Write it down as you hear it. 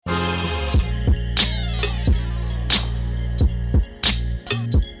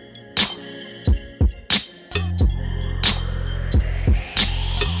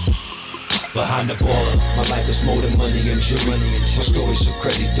behind the baller. My life is more than money and jewelry. My story's so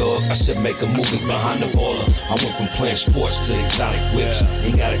crazy, dog. I said make a movie behind the baller. I went from playing sports to exotic whips.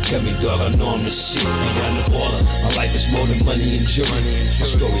 Ain't gotta tell me, dog. I know I'm the shit behind the baller. My life is more than money and jewelry. My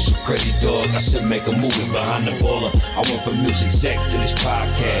story's so crazy, dog. I said make a movie behind the baller. I went from music exec to this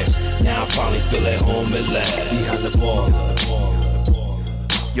podcast. Now I finally feel at home at last. Behind the baller.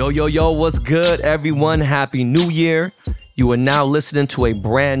 Yo, what's good, everyone? Happy New Year. You are now listening to a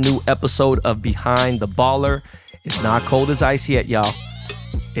brand new episode of Behind the Baller. It's not cold as ice yet, y'all.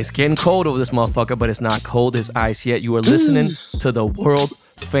 It's getting cold over this motherfucker, but it's not cold as ice yet. You are listening to the world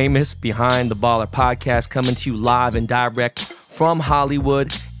famous Behind the Baller podcast, coming to you live and direct from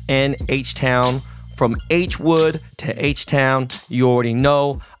Hollywood and H-Town. From H-Wood to H-Town, you already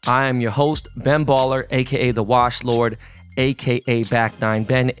know. I am your host, Ben Baller, a.k.a. The Wash Lord, a.k.a. Back 9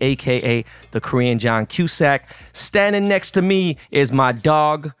 Ben, a.k.a. the Korean John Cusack. Standing next to me is my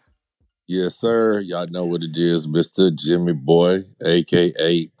dog. Yes, sir. Y'all know what it is, Mr. JimmyBoi,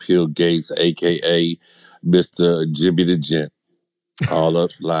 a.k.a. Pill Gates, a.k.a. Mr. Jimmy the Gent. All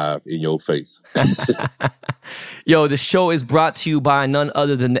up live in your face. Yo, the show is brought to you by none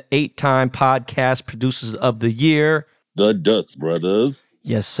other than the 8-time podcast producers of the year, The Dust Brothers.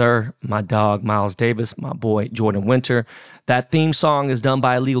 Yes, sir. My dog, Miles Davis, my boy, Jordan Winter. That theme song is done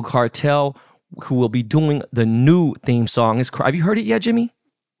by Illegal Cartel, who will be doing the new theme song. Have you heard it yet, Jimmy?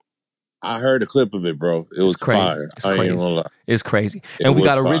 I heard a clip of it, bro. It was crazy. fire. It's I crazy. ain't gonna lie. It's crazy. And we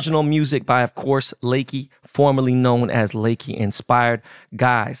got original music by, of course, Lakey, formerly known as Lakey Inspired.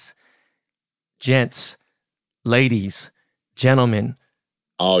 Guys, gents, ladies, gentlemen,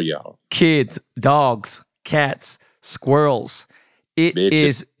 all y'all, kids, dogs, cats, squirrels. It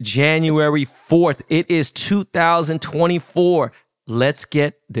is January 4th. It is 2024. Let's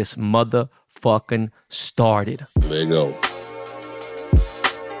get this motherfucking started. There you go.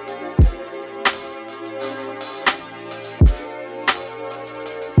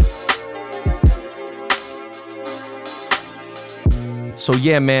 So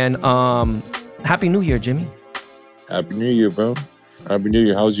yeah, man. Happy New Year, Jimmy. Happy New Year, bro. Happy New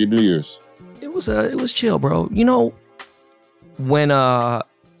Year. How was your New Year's? It was chill, bro. You know, when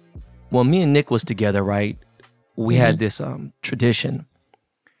me and Nick was together, right? We had this tradition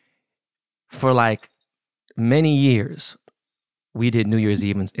for like many years. We did New Year's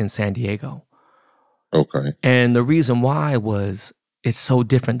Eve in San Diego. Okay. And the reason why was it's so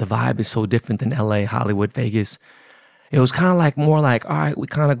different. The vibe is so different than LA, Hollywood, Vegas. It was kind of like more like, all right, we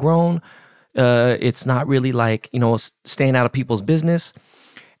kind of grown. It's not really like, you know, staying out of people's business.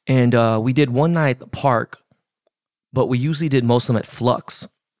 And we did one night at the park, but we usually did most of them at Flux.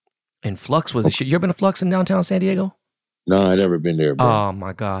 And Flux was the shit. You ever been to Flux in downtown San Diego? No, I never been there, bro. Oh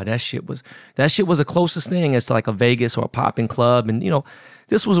my God, that shit was the closest thing as to like a Vegas or a popping club. And you know,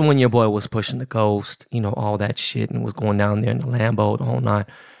 this was when your boy was pushing the Ghost, you know, all that shit, and was going down there in the Lambo, the whole nine.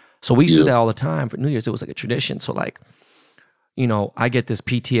 So we used to do that all the time for New Year's. It was like a tradition. So like, you know, I get this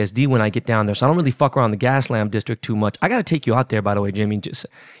PTSD when I get down there. So I don't really fuck around the Gaslamp district too much. I got to take you out there, by the way, Jimmy.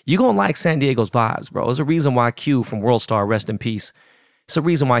 You're going to like San Diego's vibes, bro. There's a reason why Q from World Star, rest in peace. It's a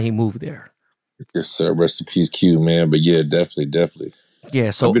reason why he moved there. Yes, sir. Rest in peace, Q, man. But yeah, definitely.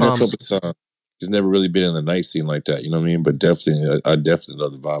 Yeah, so I've been there a couple of times. Just never really been in the night scene like that. You know what I mean? But definitely, I definitely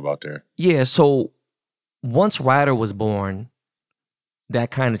love the vibe out there. Yeah, so once Ryder was born,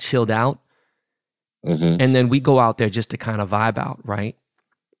 that kind of chilled out. Mm-hmm. And then we go out there just to kind of vibe out, right?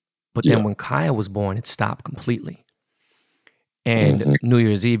 But then when Kaya was born, it stopped completely. And New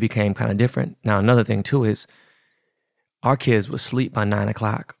Year's Eve became kind of different. Now, another thing too is our kids would sleep by 9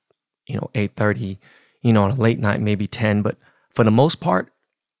 o'clock, you know, 8:30, you know, on a late night, maybe 10. But for the most part,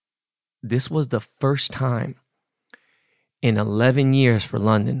 this was the first time in 11 years for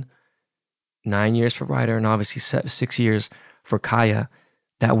London, 9 years for Ryder, and obviously 6 years for Kaya,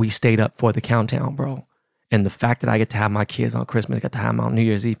 that we stayed up for the countdown, bro. And the fact that I get to have my kids on Christmas, I got to have them on New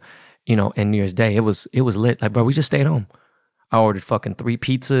Year's Eve, you know, and New Year's Day, it was lit. Like, bro, we just stayed home. I ordered fucking 3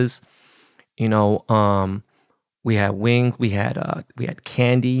 pizzas, you know, we had wings, we had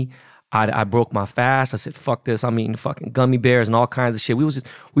candy. I broke my fast. I said, fuck this. I'm eating fucking gummy bears and all kinds of shit. We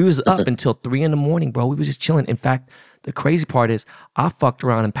was up until 3 a.m, bro. We was just chilling. In fact, the crazy part is I fucked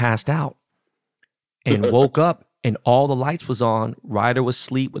around and passed out and woke up and all the lights was on. Ryder was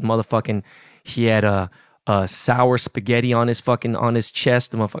asleep with motherfucking, he had a sour spaghetti on his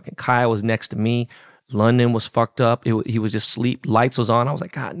chest. The motherfucking Kyle was next to me. London was fucked up. He was just asleep. Lights was on. I was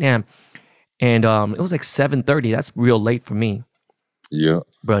like, God damn. And it was like 7:30. That's real late for me. Yeah.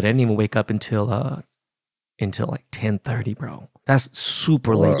 Bro, they didn't even wake up until like 10:30, bro. That's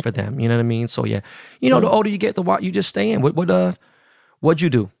super late for them. You know what I mean? So yeah. You know, the older you get, the you just stay in. What'd you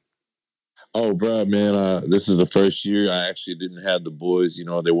do? Oh, bro, man, this is the first year I actually didn't have the boys. You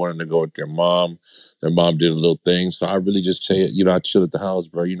know, they wanted to go with their mom. Their mom did a little thing. So I really just I chilled at the house,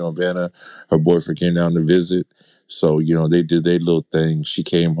 bro. You know, Vanna, her boyfriend came down to visit. So, you know, they did their little thing. She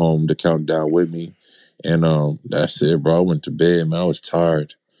came home to count down with me. And that's it, bro. I went to bed, man. I was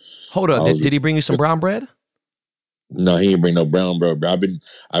tired. Hold up, I was did he bring you some brown bread? No, he ain't bring no brown, bro. I've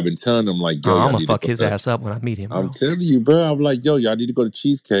been telling them like, Oh, yo, I'm y'all gonna need to fuck go his to ass up when I meet him, I'm bro. telling you, bro. I'm like, yo, y'all need to go to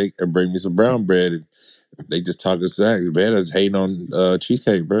Cheesecake and bring me some brown bread. And they just talking smack. Vanna's hating on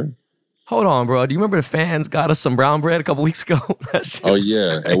cheesecake, bro. Hold on, bro. Do you remember the fans got us some brown bread a couple weeks ago? That shit Oh was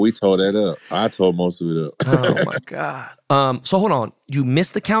yeah, and we crazy. tore that up. I tore most of it Oh up. my god. So hold on. You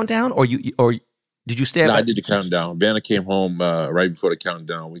missed the countdown, or did you stay No, up I at? did the countdown. Vanna came home right before the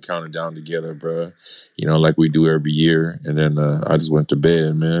countdown. We counted down together, bro. You know, like we do every year. And then I just went to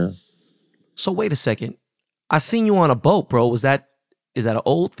bed, man. So wait a second. I seen you on a boat, bro. Is that an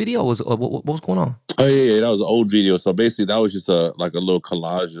old video? What was going on? Oh yeah, that was an old video. So basically, that was just a little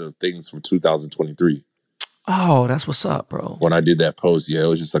collage of things from 2023. Oh, that's what's up, bro. When I did that post, yeah, it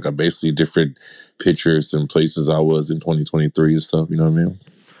was just like a basically different pictures and places I was in 2023 and stuff. You know what I mean?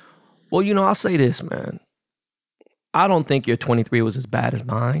 Well, I'll say this, man. I don't think your 23 was as bad as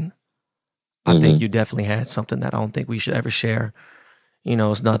mine. I think Mm-hmm. you definitely had something that I don't think we should ever share.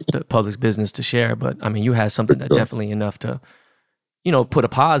 It's not the public's business to share, but I mean, you had something that Sure. definitely enough to, put a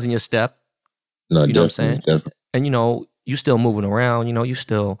pause in your step. No, You know what I'm definitely, saying? definitely And you still moving around. You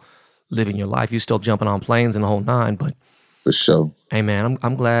still living your life. You still jumping on planes and the whole nine. But for sure. hey, man,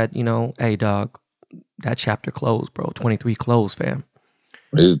 I'm glad. Hey, dog, that chapter closed, bro. 23 closed, fam.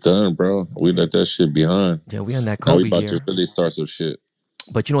 It's done, bro. We let that shit behind. Yeah, we in that Now we Kobe about to year. really start some shit.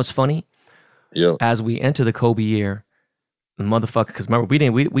 But you know what's funny? Yep. As we enter the Kobe year, the motherfucker, because remember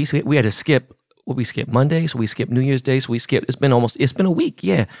we had to skip. What we skipped Monday, so we skipped New Year's Day, so we skipped. It's been a week,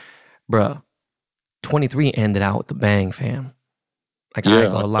 yeah, bruh. 23 ended out with the bang, fam. Like I Yeah,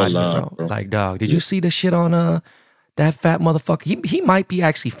 ain't I gonna ain't lie gonna to you, lie, bro. bro. Like dog, did Yeah. you see the shit on that fat motherfucker? He might be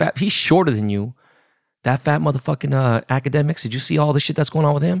actually fat. He's shorter than you. That fat motherfucking academics. Did you see all the shit that's going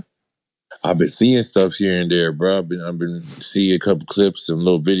on with him? I've been seeing stuff here and there, bro. I've been seeing a couple clips and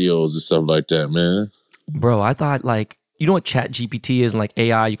little videos and stuff like that, man. Bro, I thought like you know what Chat GPT is and like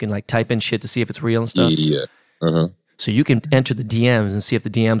AI. You can like type in shit to see if it's real and Yeah, stuff. yeah. Uh-huh. So you can enter the DMs and see if the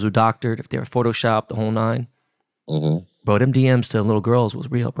DMs were doctored, if they were photoshopped, the whole nine. Uh-huh. Bro, them DMs to little girls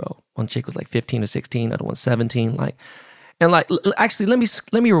was real, bro. One chick was like 15 or 16, other one 17. Like, and like, actually, let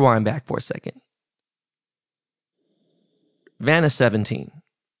me rewind back for a second. Vanna's 17.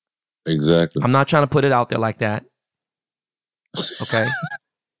 Exactly. I'm not trying to put it out there like that. Okay.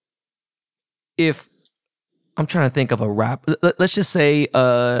 If I'm trying to think of a rap, let's just say,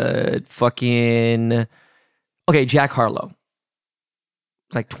 fucking, okay, Jack Harlow.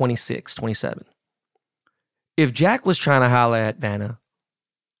 It's like 26, 27. If Jack was trying to holler at Vanna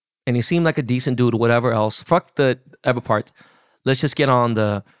and he seemed like a decent dude or whatever else, fuck the other parts. Let's just get on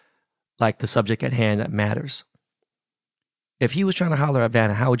the subject at hand that matters. If he was trying to holler at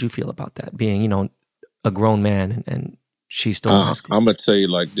Vanna, how would you feel about that? Being, a grown man and she's still in high school. I'm gonna tell you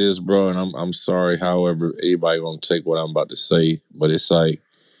like this, bro, and I'm sorry. However, anybody gonna take what I'm about to say, but it's like,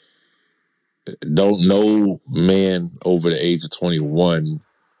 don't no man over the age of 21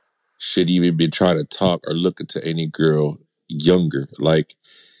 should even be trying to talk or look into any girl younger. Like,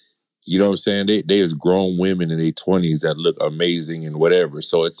 you know what I'm saying? They is grown women in their 20s that look amazing and whatever.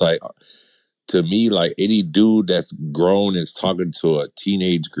 So it's like, to me, like any dude that's grown and is talking to a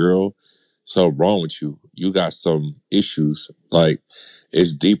teenage girl, something wrong with you. You got some issues. Like,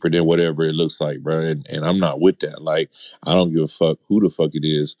 it's deeper than whatever it looks like, bro. And I'm not with that. Like, I don't give a fuck who the fuck it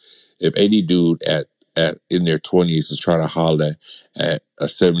is. If any dude at in their 20s is trying to holler at a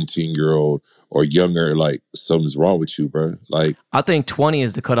 17-year-old or younger, like, something's wrong with you, bro. Like, I think 20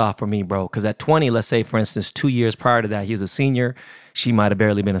 is the cutoff for me, bro. Because at 20, let's say, for instance, 2 years prior to that, he was a senior. She might have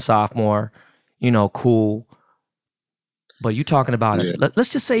barely been a sophomore. Cool. But you talking about it. yeah, Let's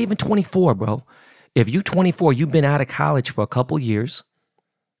just say even 24, bro. If you 24, you've been out of college for a couple years,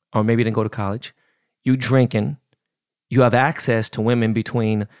 or maybe didn't go to college. You drinking. You have access to women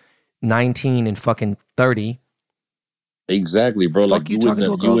between 19 and fucking 30. exactly, bro. Like, Fuck you talking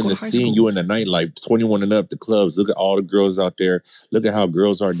to a girl you in go to the high scene, you school. in the nightlife, 21 and up, the clubs. Look at all the girls out there. Look at how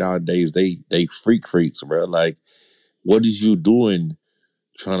girls are nowadays. They freaks, bro. Like, what is you doing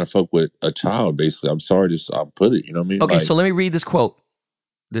trying to fuck with a child? Basically, I'm sorry to I'll put it. You know what I mean? Okay, Like, so let me read this quote.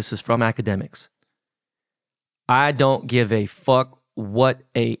 This is from academics. I don't give a fuck what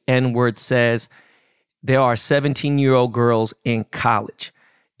a N-word says. There are 17-year-old girls in college.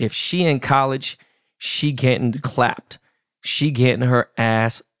 If she in college, she getting clapped. She getting her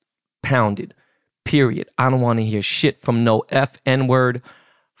ass pounded. Period. I don't want to hear shit from no N word.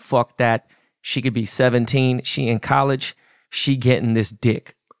 Fuck that. She could be 17. She in college. She getting this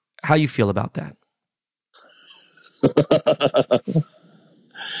dick. How you feel about that?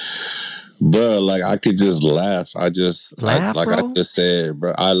 Bro, like I could just laugh. I Bro? just said,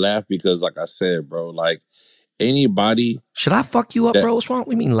 bro. I laugh because, like I said, bro, like anybody Should I fuck you up, that, bro? What's wrong?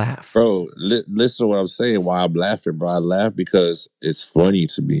 We mean laugh. bro, listen to what I'm saying. Why I'm laughing, bro. I laugh because it's funny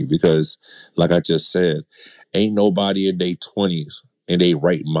to me. Because, like I just said, ain't nobody in their 20s in their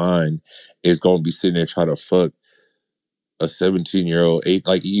right mind is gonna be sitting there trying to fuck a 17-year-old, eight,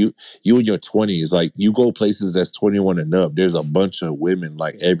 like you in your 20s, like you go places that's 21 and up. There's a bunch of women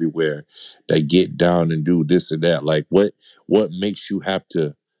like everywhere that get down and do this and that. Like what makes you have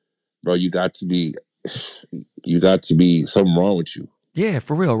to, bro? You got to be something wrong with you. Yeah,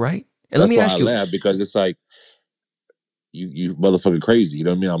 for real, right? And let That's me why I ask you. laugh, because it's like you motherfucking crazy. You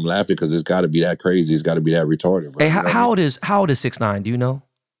know what I mean? I'm laughing because it's got to be that crazy. It's got to be that retarded, bro. Hey, You know how old is 6ix9ine? Do you know?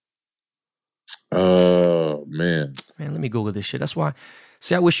 Oh man, Man, let me Google this shit. That's why.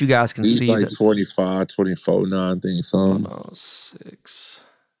 See, I wish you guys can he's see like that. 25, 24 now, I think. Oh no, 6.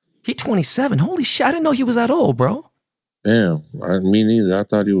 He 27. Holy shit! I didn't know he was that old, bro. Damn, me neither. I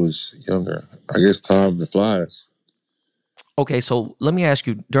thought he was younger. I guess time flies. Okay, so let me ask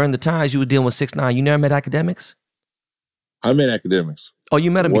you. During the times you were dealing with 6ix9ine, you never met academics? I met academics. Oh, you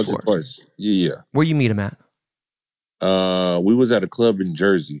met him Once or before? twice. Yeah. Where you meet him at? We was at a club in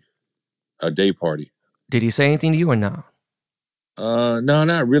Jersey, a day party. Did he say anything to you or not? No,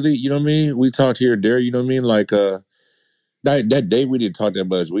 not really. You know what I mean? We talked here and there. You know what I mean? Like, that day we didn't talk that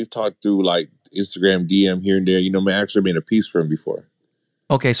much. We've talked through like Instagram DM here and there. You know, I actually made a piece for him before.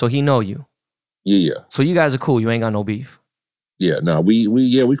 Okay, so he know you. Yeah. So you guys are cool. You ain't got no beef. Yeah. No,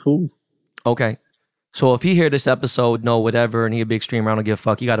 we cool. Okay. So if he hear this episode, no, whatever, and he a big streamer, I don't give a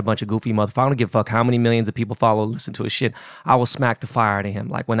fuck. He got a bunch of goofy motherfuckers. I don't give a fuck how many millions of people follow, listen to his shit. I will smack the fire out of him.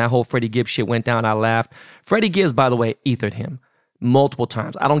 Like when that whole Freddie Gibbs shit went down, I laughed. Freddie Gibbs, by the way, ethered him multiple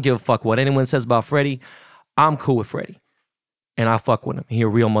times. I don't give a fuck what anyone says about Freddie. I'm cool with Freddie. And I fuck with him. He a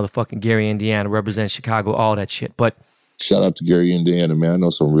real motherfucking Gary, Indiana, represents Chicago, all that shit. But shout out to Gary, Indiana, man. I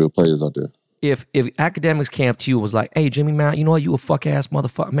know some real players out there. If academics came up to you and was like, hey, Jimmy, man, you know what? You a fuck ass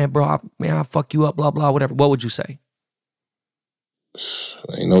motherfucker. Man, bro, I'll fuck you up, blah, blah, whatever. What would you say?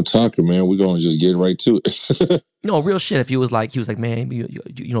 Ain't no talking, man. We're going to just get right to it. No, real shit. If he was like, man,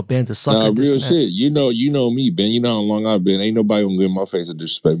 you know, Ben's a sucker. Nah, real shit. You know me, Ben. You know how long I've been. Ain't nobody gonna get in my face and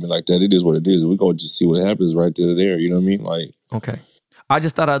disrespect me like that. It is what it is. We're gonna just see what happens right there. You know what I mean? Like, okay. I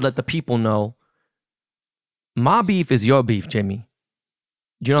just thought I'd let the people know my beef is your beef, Jimmy.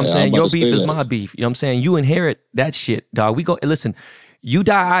 You know what I'm saying? Your beef is my beef. You know what I'm saying? You inherit that shit, dog. We go, listen, you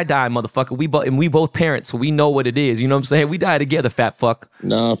die, I die, motherfucker. We both parents, so we know what it is. You know what I'm saying? We die together, fat fuck.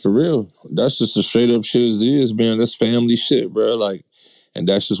 Nah, for real. That's just a straight up shit as it is, man. That's family shit, bro. Like, and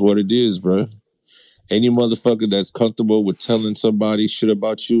that's just what it is, bro. Any motherfucker that's comfortable with telling somebody shit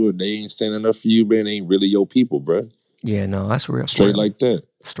about you and they ain't standing up for you, man, ain't really your people, bro. Yeah, no, that's real. Straight like that.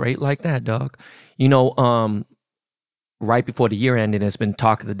 Straight like that, dog. You know, right before the year ended, it's been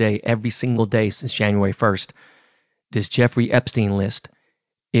talk of the day every single day since January 1st. This Jeffrey Epstein list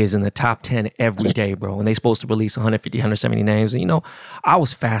is in the top 10 every day, bro. And they supposed to release 150, 170 names. And, you know, I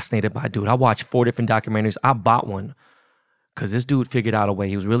was fascinated by dude. I watched 4 different documentaries. I bought one because this dude figured out a way.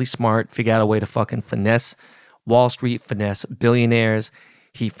 He was really smart, figured out a way to fucking finesse Wall Street, finesse billionaires.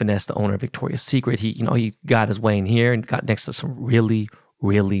 He finessed the owner of Victoria's Secret. He got his way in here and got next to some really,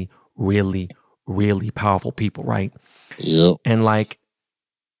 really, really, really powerful people, right? Yep. And like,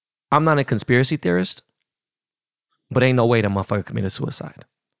 I'm not a conspiracy theorist, but ain't no way that motherfucker committed suicide.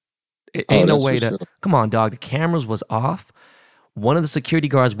 Ain't no way to, come on, dog. The cameras was off. One of the security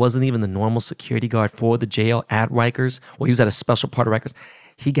guards wasn't even the normal security guard for the jail at Rikers. Well, he was at a special part of Rikers.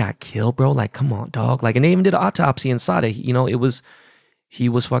 He got killed, bro. Like, come on, dog. Like, and they even did an autopsy inside it. You know, he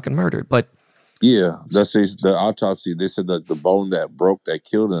was fucking murdered. But yeah, that's the autopsy. They said that the bone that broke that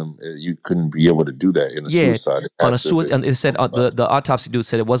killed him, you couldn't be able to do that in a suicide. On a suicide, and it said the autopsy dude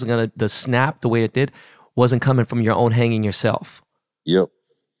said it wasn't gonna, the snap the way it did wasn't coming from your own hanging yourself. Yep.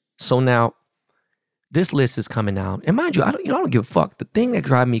 So now this list is coming out, and mind you, I don't give a fuck. The thing that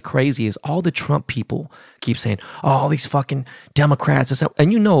drives me crazy is all the Trump people keep saying, "Oh, all these fucking Democrats,"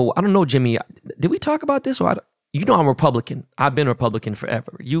 and you know, I don't know, Jimmy. Did we talk about this or? You know I'm Republican. I've been Republican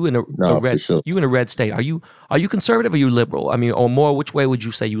forever. You in a red, sure. You in a red state. Are you conservative or are you liberal? I mean, or more, which way would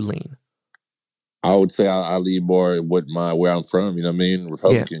you say you lean? I would say I lean more where I'm from. You know what I mean?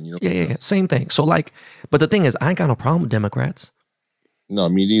 Republican. Yeah. You know. Yeah. Same thing. So like, but the thing is, I ain't got no problem with Democrats. No,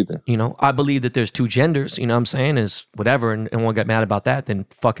 me neither. You know, I believe that there's two genders, you know what I'm saying, is whatever, and won't get mad about that, then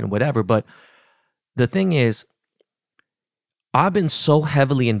fucking whatever. But the thing is, I've been so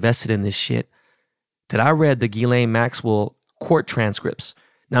heavily invested in this shit that I read the Ghislaine Maxwell court transcripts.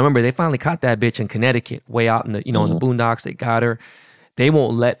 Now remember, they finally caught that bitch in Connecticut, way out in the, you know, in the boondocks. They got her. They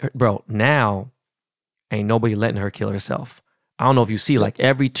won't let her, bro. Now ain't nobody letting her kill herself. I don't know if you see, like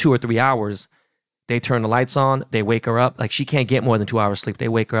every 2 or 3 hours, they turn the lights on, they wake her up. Like she can't get more than 2 hours sleep. They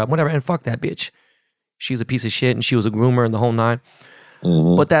wake her up, whatever, and fuck that bitch. She's a piece of shit and she was a groomer and the whole nine.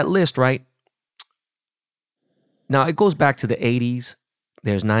 But that list, right? Now it goes back to the 80s.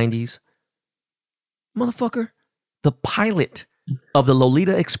 There's 90s. Motherfucker, the pilot of the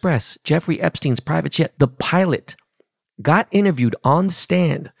Lolita Express, Jeffrey Epstein's private jet, the pilot got interviewed on the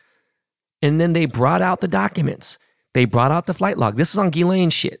stand, and then they brought out the documents. They brought out the flight log. This is on Ghislaine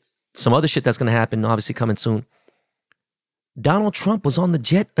shit. Some other shit that's going to happen, obviously coming soon. Donald Trump was on the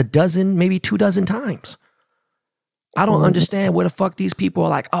jet a dozen, maybe 24 times. I don't understand where the fuck these people are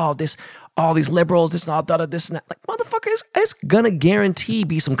like, oh, this, all these liberals, this and all that, this and that. Like, motherfuckers, it's going to guarantee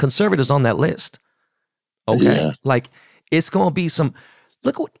be some conservatives on that list. Okay? Yeah. Like, it's going to be some,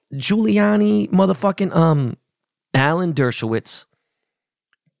 look what Giuliani, motherfucking Alan Dershowitz,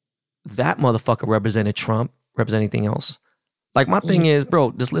 that motherfucker represented Trump, represent anything else. Like, my thing is,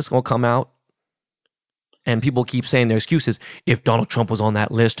 bro, this list going to come out and people keep saying their excuses. If Donald Trump was on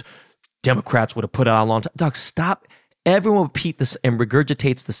that list, Democrats would have put it out a long time. Dog, stop. Everyone repeat this and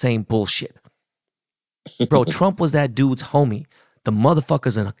regurgitates the same bullshit. Bro, Trump was that dude's homie. The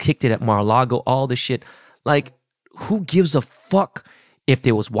motherfuckers and kicked it at Mar-a-Lago, all this shit. Like, who gives a fuck if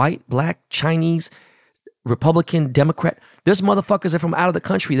there was white, black, Chinese, Republican, Democrat? There's motherfuckers that are from out of the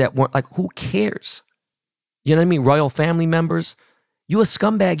country that weren't, like, who cares? You know what I mean? Royal family members. You a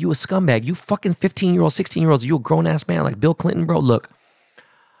scumbag, you a scumbag. You fucking 15-year-old, 16-year-olds, you a grown-ass man like Bill Clinton, bro. Look,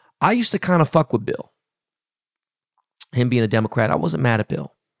 I used to kind of fuck with Bill. Him being a Democrat, I wasn't mad at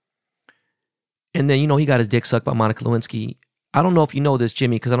Bill. And then, you know, he got his dick sucked by Monica Lewinsky. I don't know if you know this,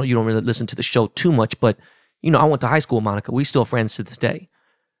 Jimmy, because I know you don't really listen to the show too much, but, you know, I went to high school with Monica. We still friends to this day.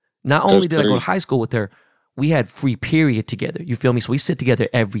 Not only did I go to high school with her, we had free period together. You feel me? So we sit together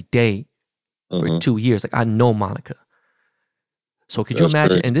every day for 2 years. Like, I know Monica. So could you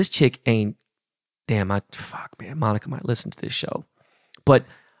imagine? Great. And this chick ain't, fuck, man, Monica might listen to this show. But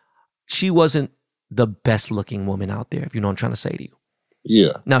she wasn't the best looking woman out there, if you know what I'm trying to say to you.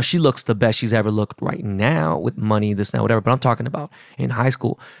 Yeah. Now, she looks the best she's ever looked right now with money, this, that, whatever. But I'm talking about in high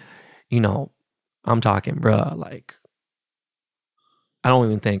school, you know, I'm talking, bruh, like, I don't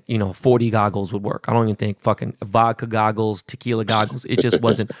even think, 40 goggles would work. I don't even think fucking vodka goggles, tequila goggles. It just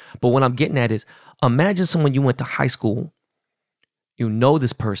wasn't. But what I'm getting at is, imagine someone you went to high school, you know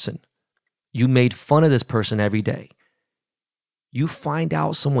this person, you made fun of this person every day. You find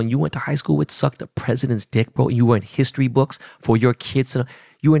out someone you went to high school with sucked the president's dick, bro. You were in history books for your kids.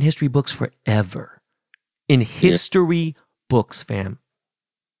 You were in history books forever. In history books, fam.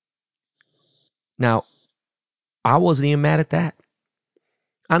 Now, I wasn't even mad at that.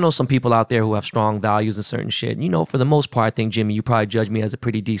 I know some people out there who have strong values and certain shit. You know, for the most part, I think, Jimmy, you probably judge me as a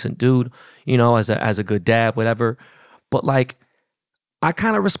pretty decent dude, you know, as a good dad, whatever. But like, I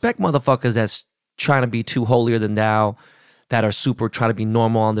kind of respect motherfuckers that's trying to be too holier than thou, that are super trying to be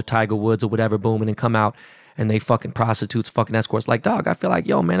normal on the Tiger Woods or whatever, boom, and then come out and they fucking prostitutes, fucking escorts. Like, dog, I feel like,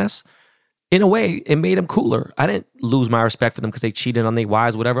 yo, man, that's, in a way, it made them cooler. I didn't lose my respect for them because they cheated on their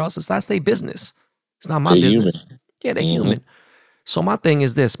wives, whatever else. That's their business. It's not my business. Human. Yeah, they're human. So my thing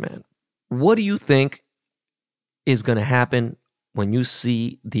is this, man. What do you think is going to happen when you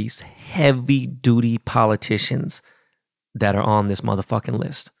see these heavy-duty politicians that are on this motherfucking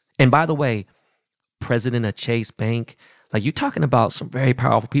list? And by the way, president of Chase Bank, like, you're talking about some very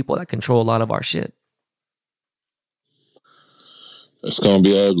powerful people that control a lot of our shit. It's going to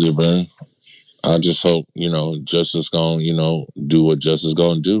be ugly, man. I just hope, justice going to, do what justice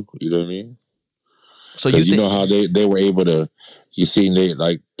going to do. You know what I mean? So because you know how they were able to, you seen they,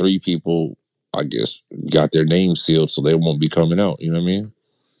 like, 3 people, I guess, got their names sealed so they won't be coming out. You know what I mean?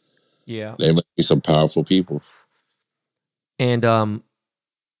 Yeah. They must be some powerful people. And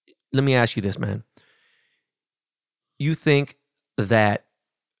let me ask you this, man. You think that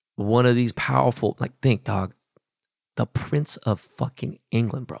one of these powerful, like, think, dog, the Prince of fucking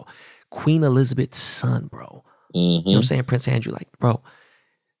England, bro. Queen Elizabeth's son, bro. You know what I'm saying? Prince Andrew, like, bro,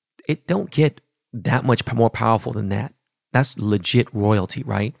 it don't get that much more powerful than that. That's legit royalty,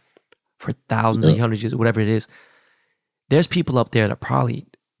 right? For thousands and hundreds of years, whatever it is. There's people up there that are probably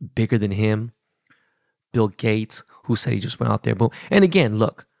bigger than him. Bill Gates, who said he just went out there, boom. And again,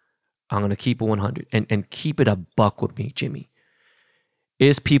 look, I'm going to keep it 100 and keep it a buck with me, Jimmy.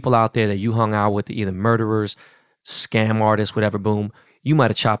 It's people out there that you hung out with, either murderers, scam artists, whatever, boom. You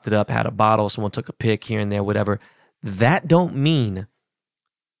might have chopped it up, had a bottle, someone took a pic here and there, whatever. That don't mean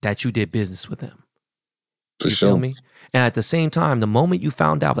that you did business with them. For You sure. feel me? And at the same time, the moment you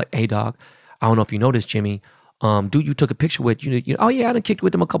found out, like, hey, dog, I don't know if you noticed, Jimmy, dude, you took a picture with, oh, yeah, I done kicked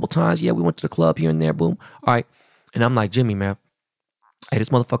with him a couple times. Yeah, we went to the club here and there, boom. All right. And I'm like, Jimmy, man, hey, this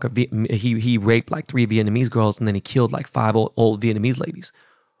motherfucker, he raped like 3 Vietnamese girls and then he killed like 5 old Vietnamese ladies.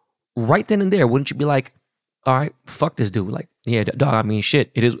 Right then and there, wouldn't you be like, all right, fuck this dude? Like, yeah, dog, I mean,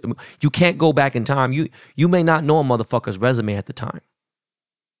 shit, it is. You can't go back in time. You may not know a motherfucker's resume at the time.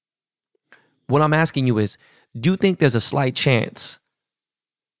 What I'm asking you is, do you think there's a slight chance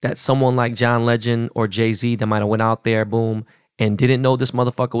that someone like John Legend or Jay-Z that might have went out there, boom, and didn't know this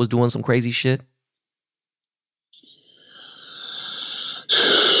motherfucker was doing some crazy shit?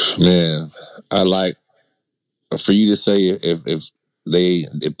 Man, I like for you to say if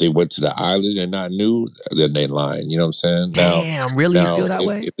they went to the island and not knew, then they lying. You know what I'm saying? Damn, really? You feel that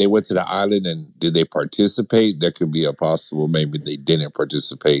way? If they went to the island and did they participate, there could be a possible maybe they didn't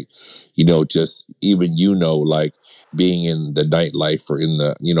participate. Just even like being in the nightlife or in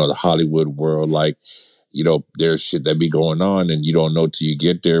the the Hollywood world, like there's shit that be going on and you don't know till you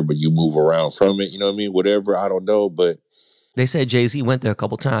get there, but you move around from it. You know what I mean? Whatever, I don't know, but they said Jay-Z went there a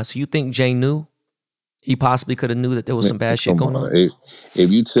couple times. So you think Jay knew? He possibly could have knew that there was some bad shit going on. If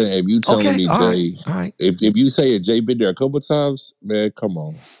you telling me Jay, all right. If you say Jay been there a couple times, man, come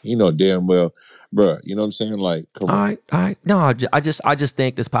on. Damn well, bro. You know what I'm saying? Like, come on. All right. No, I just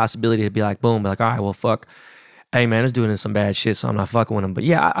think this possibility to be like, boom, like, all right, well, fuck. Hey, man, it's doing some bad shit, so I'm not fucking with him. But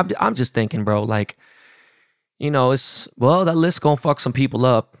yeah, I'm just thinking, bro, like, that list gonna fuck some people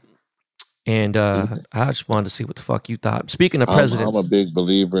up. And I just wanted to see what the fuck you thought. Speaking of presidents, I'm a big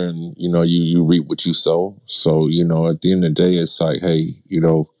believer in you reap what you sow. So at the end of the day, it's like, hey,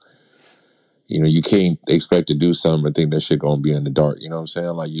 you can't expect to do something and think that shit gonna be in the dark. You know what I'm saying?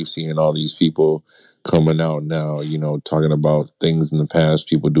 Like you seeing all these people coming out now, talking about things in the past,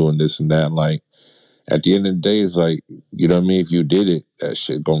 people doing this and that. Like at the end of the day, it's like, you know what I mean? If you did it, that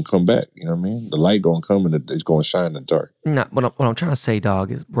shit gonna come back. You know what I mean? The light gonna come and it's gonna shine in the dark. Nah, what I'm trying to say,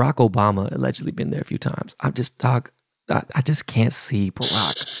 dog, is Barack Obama allegedly been there a few times. I just can't see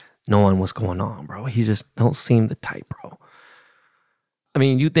Barack knowing what's going on, bro. He just don't seem the type, bro. I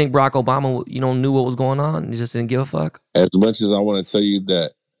mean, you think Barack Obama, knew what was going on? He just didn't give a fuck? As much as I want to tell you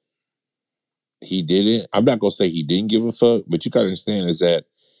that he didn't, I'm not gonna say he didn't give a fuck, but you gotta understand is that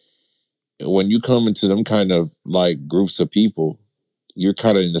when you come into them kind of like groups of people, you're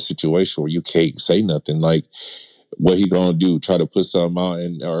kind of in a situation where you can't say nothing. Like, what he gonna do? Try to put something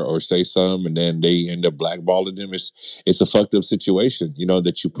out or say something, and then they end up blackballing them. It's a fucked up situation,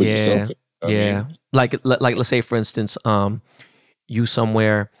 that you put yourself in. Yeah. Like let's say, for instance, you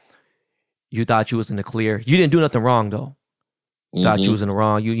somewhere, you thought you was in the clear. You didn't do nothing wrong though. Thought you was in the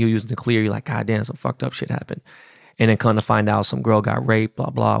wrong. You was in the clear. You're like, God damn, some fucked up shit happened. And then come to find out some girl got raped,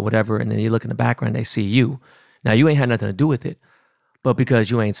 blah, blah, whatever. And then you look in the background, they see you. Now, you ain't had nothing to do with it. But because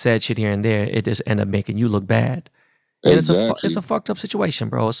you ain't said shit here and there, it just end up making you look bad. And exactly. it's a fucked up situation,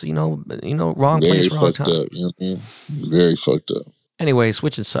 bro. So, wrong Very place, wrong time. Up, you know what I mean? Very fucked up. Anyway,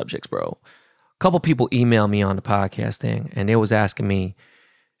 switching subjects, bro. A couple people emailed me on the podcast thing, and they was asking me,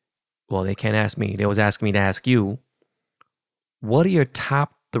 well, they can't ask me. They was asking me to ask you, what are your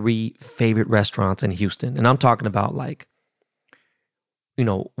top 3 favorite restaurants in Houston? And I'm talking about like,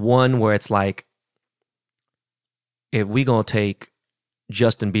 one where it's like, if we gonna take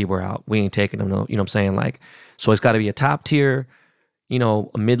Justin Bieber out, we ain't taking him, you know what I'm saying? Like, so it's gotta be a top tier, a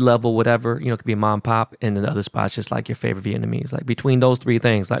mid-level, whatever, it could be a mom and pop, and then the other spots just like your favorite Vietnamese. Like between those 3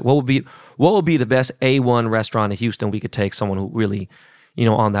 things, like what would be the best A1 restaurant in Houston we could take someone who really,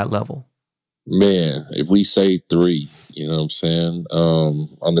 on that level? Man, if we say 3, you know what I'm saying?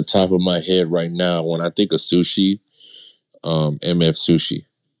 On the top of my head right now, when I think of sushi, MF Sushi.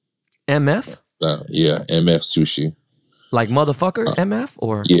 MF? Yeah, MF Sushi. Like motherfucker MF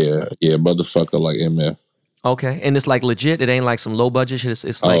or? Yeah, motherfucker like MF. Okay, and it's like legit. It ain't like some low budget shit.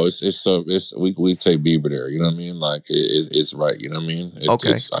 It's like we take Bieber there. You know what I mean? Like it's right. You know what I mean?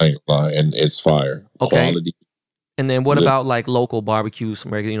 Okay. I ain't lying, and it's fire. Okay. Quality. And then what about like local barbecue,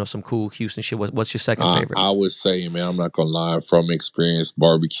 some regular, some cool Houston shit? What's your second favorite? I would say, man, I'm not gonna lie. From experience,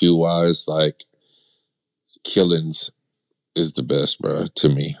 barbecue wise, like Killings is the best, bro, to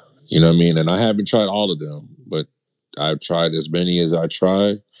me. You know what I mean? And I haven't tried all of them, but I've tried as many as I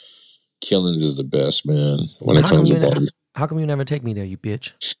tried. Killings is the best, man, when it comes to barbecue. How come you never take me there, you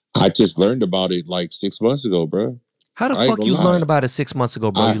bitch? I just learned about it like 6 months ago, bro. How the I ain't fuck gonna you lie. learn about it 6 months ago,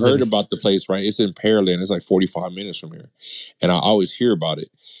 bro? I You live heard in. about the place, right? It's in Pearland. It's like 45 minutes from here. And I always hear about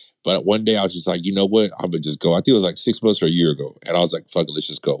it. But one day I was just like, you know what? I'm going to just go. I think it was like 6 months or a year ago. And I was like, fuck it, let's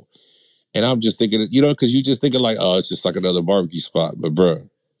just go. And I'm just thinking, because you just thinking like, oh, it's just like another barbecue spot. But, bro,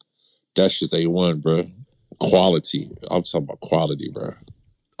 that's just A1, bro. Quality. I'm talking about quality, bro.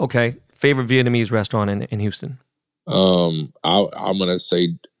 Okay. Favorite Vietnamese restaurant in Houston? I'm gonna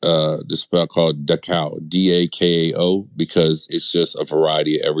say this spell called Dakao, Dakao, because it's just a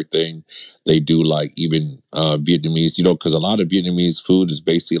variety of everything. They do like even Vietnamese, because a lot of Vietnamese food is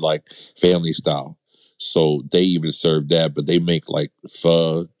basically like family style. So they even serve that, but they make like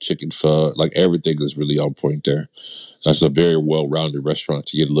pho, chicken pho, like everything is really on point there. That's a very well-rounded restaurant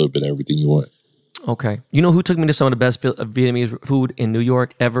to get a little bit of everything you want. Okay. You know who took me to some of the best Vietnamese food in New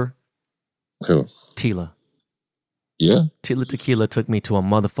York ever? Cool. Tila. Yeah. Tila Tequila took me to a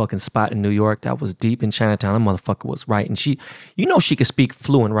motherfucking spot in New York that was deep in Chinatown. That motherfucker was right. And she could speak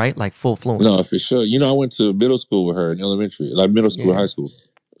fluent, right? Like full fluent. No, for sure. I went to middle school with her in elementary, like middle school, high school.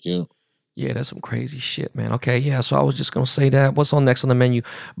 Yeah. Yeah, that's some crazy shit, man. Okay, yeah, so I was just gonna say that. What's on next on the menu?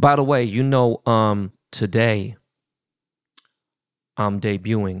 By the way, today I'm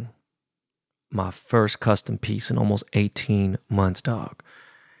debuting my first custom piece in almost 18 months, dog.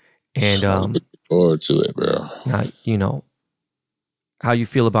 And I'm looking forward to it, bro. now, how you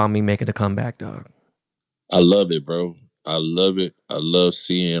feel about me making a comeback, dog? I love it, bro. I love it. I love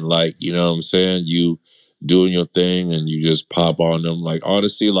seeing, like, you know what I'm saying? You doing your thing and you just pop on them. Like,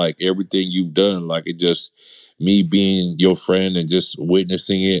 honestly, like everything you've done, like it just, me being your friend and just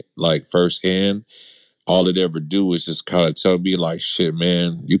witnessing it like firsthand, all it ever do is just kind of tell me, like, shit,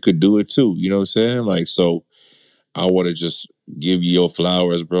 man, you could do it too. You know what I'm saying? Like, so I want to just give you your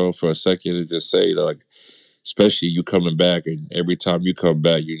flowers, bro, for a second and just say, like, especially you coming back, and every time you come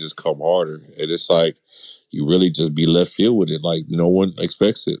back, you just come harder. And it's like, you really just be left field with it. Like, no one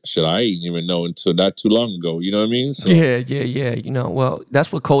expects it. Shit, I ain't even know until not too long ago. You know what I mean? So, Yeah. Well,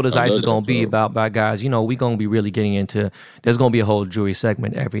 that's what Cold as I Ice love is going that, to be bro. about, by guys. We going to be really getting into, there's going to be a whole jewelry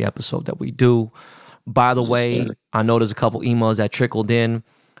segment every episode that we do. By the Yes, way, sir. I know there's a couple emails that trickled in.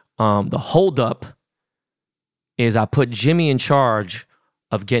 The holdup is I put Jimmy in charge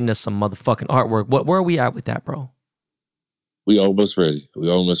of getting us some motherfucking artwork. Where are we at with that, bro? We almost ready.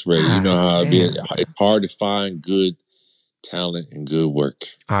 We almost ready. You know God how it is. damn. It's hard to find good talent and good work.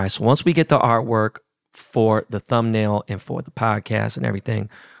 All right, so once we get the artwork for the thumbnail and for the podcast and everything,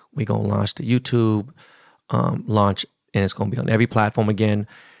 we're going to launch the YouTube launch, and it's going to be on every platform again.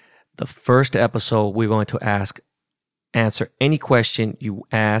 The first episode, we're going to answer any question you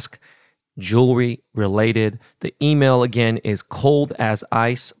ask, jewelry related. The email again is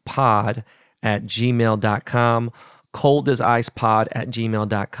coldasicepod@gmail.com.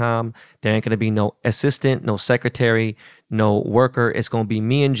 coldasicepod@gmail.com. There ain't going to be no assistant, no secretary, no worker. It's going to be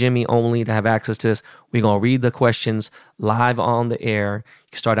me and Jimmy only to have access to this. We're going to read the questions live on the air.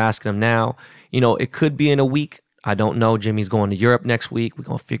 You can start asking them now. It could be in a week. I don't know. Jimmy's going to Europe next week. We're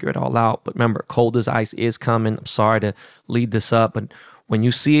going to figure it all out. But remember, Cold as Ice is coming. I'm sorry to lead this up, but when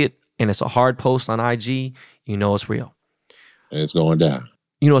you see it and it's a hard post on IG, you know it's real. And it's going down.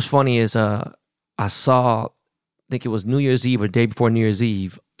 What's funny is I saw, I think it was New Year's Eve or day before New Year's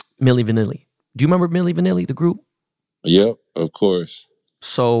Eve, Milli Vanilli. Do you remember Milli Vanilli, the group? Yep, of course.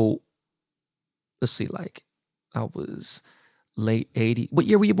 So, let's see, like, I was late 80. What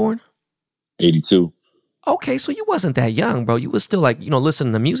year were you born? 82. Okay, so you wasn't that young, bro. You was still like,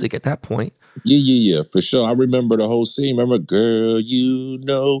 listening to music at that point. Yeah, for sure. I remember the whole scene. Remember, girl, you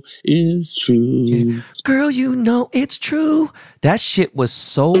know it's true. Yeah. Girl, you know it's true. That shit was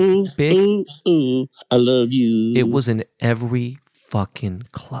so big. Ooh, I love you. It was in every fucking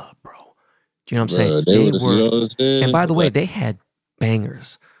club, bro. Do you know what I'm saying? Bruh, they was, you know what I'm saying? And by the way, Like, they had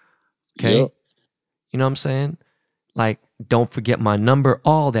bangers. Okay? yep. You know what I'm saying? Like, Don't Forget My Number,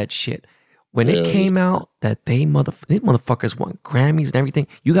 all that shit. When it Yeah, came out that these motherfuckers won Grammys and everything,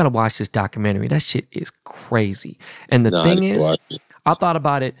 you got to watch this documentary. That shit is crazy. And the thing is, I thought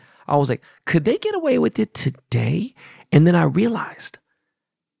about it. I was like, could they get away with it today? And then I realized,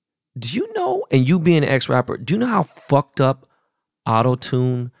 do you know, and you being an ex-rapper, do you know how fucked up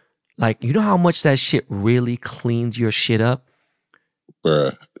auto-tune, like, you know how much that shit really cleans your shit up?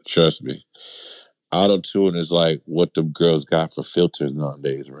 Bruh, trust me. Auto-tune is like what them girls got for filters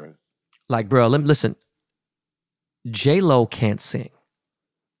nowadays, bro. Like, bro, listen. J-Lo can't sing,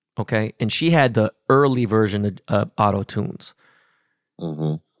 okay? And she had the early version of auto-tunes.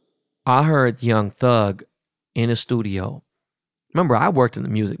 Mm-hmm. I heard Young Thug in a studio Remember, I worked in the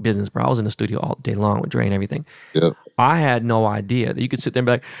music business, bro. I was in the studio all day long with Dre and everything. Yep. I had no idea that you could sit there and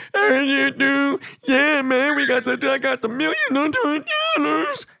be like, "Hey, you do, yeah, man, I got the $1 million,"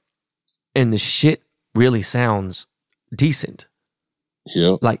 and the shit really sounds decent,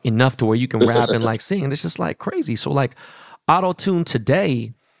 Yep. like enough to where you can rap and like sing. And it's just like crazy. So like auto tune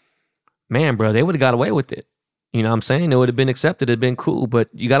today, man, bro, they would have got away with it. You know what I'm saying? It would have been accepted. It'd been cool. But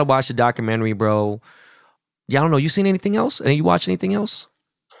you got to watch the documentary, bro. Yeah, I don't know. You seen anything else? And you watch anything else?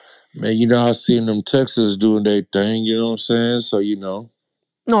 Man, you know, I seen them Texans doing their thing, you know what I'm saying? So, you know.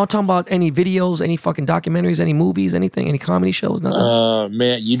 No, I'm talking about any videos, any fucking documentaries, any movies, anything, any comedy shows, nothing?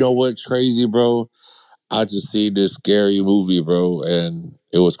 Man, you know what's crazy, bro? I just seen this scary movie, bro, and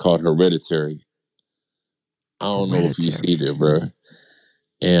it was called Hereditary. I don't know if you Hereditary. seen it, bro.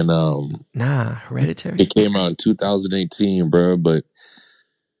 And Nah, Hereditary. it came out in 2018, bro, but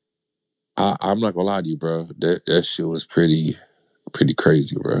I'm not gonna lie to you, bro. That shit was pretty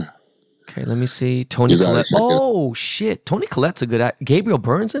crazy, bro. Okay, let me see. Tony You gotta Collette. check it out. Oh, shit. Tony Collette's a good actor. Gabriel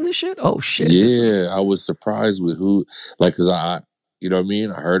Byrne's in this shit? Oh, shit. Yeah, I was surprised with who, like, cause you know what I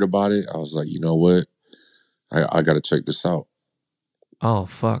mean? I heard about it. I was like, you know what? I gotta check this out. Oh,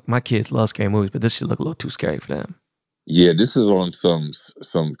 fuck. My kids love scary movies, but this should look a little too scary for them. Yeah, this is on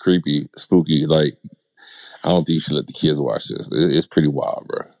some creepy, spooky. Like, I don't think you should let the kids watch this. It's pretty wild,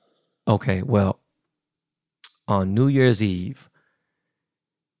 bro. Okay, well, on New Year's Eve,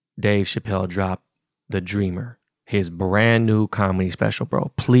 Dave Chappelle dropped The Dreamer, his brand new comedy special,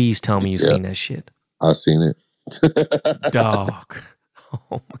 bro. Please tell me you Yeah. seen that shit. I seen it. Dog.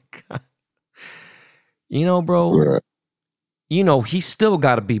 Oh, my God. You know, bro, Right. you know, he still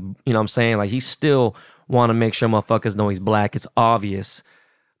got to be, you know what I'm saying? Like, he still want to make sure motherfuckers know he's black. It's obvious.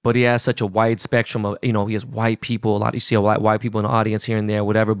 But he has such a wide spectrum of, you know, he has white people, a lot. You see a lot of white people in the audience here and there,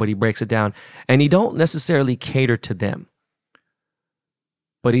 whatever, but he breaks it down. And he don't necessarily cater to them.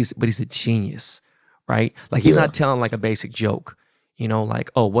 But he's a genius, right? Like, he's not telling like a basic joke, you know,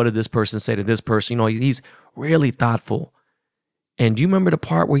 like, oh, what did this person say to this person? You know, he's really thoughtful. And do you remember the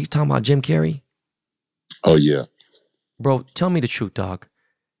part where he's talking about Jim Carrey? Oh yeah. Bro, tell me the truth, dog.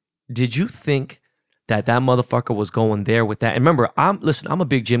 Did you think that motherfucker was going there with that? And remember, I'm a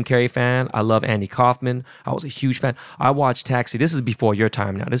big Jim Carrey fan. I love Andy Kaufman. I was a huge fan. I watched Taxi. This is before your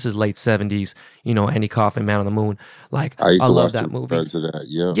time now. This is late 70s, you know, Andy Kaufman, Man on the Moon. Like, I used I to love watch that the movie. parts of that.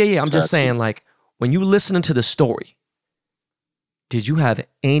 Yeah. Yeah. I'm just saying, like, when you listening to the story, did you have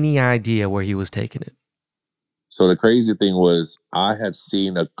any idea where he was taking it? So the crazy thing was, I had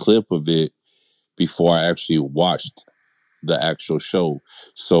seen a clip of it before I actually watched the actual show.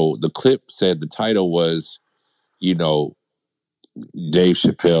 So the clip said the title was, you know, Dave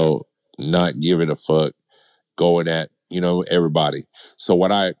Chappelle not giving a fuck, going at, you know, everybody. So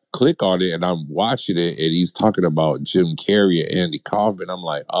when I click on it and I'm watching it and he's talking about Jim Carrey and Andy Kaufman, I'm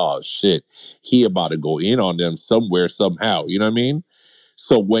like, oh shit, he about to go in on them somewhere, somehow. You know what I mean?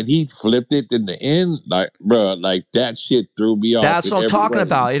 So when he flipped it in the end, like, bro, like that shit threw me off. That's what I'm talking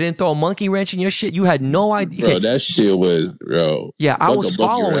about. It didn't throw a monkey wrench in your shit. You had no idea. Bro, that shit was, bro. Yeah, I was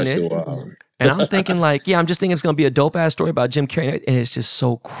following it. Wow. And I'm thinking like, yeah, I'm just thinking it's going to be a dope ass story about Jim Carrey. And it's just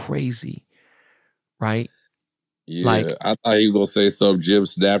so crazy, right? Yeah, like, I thought he was going to say something, Jim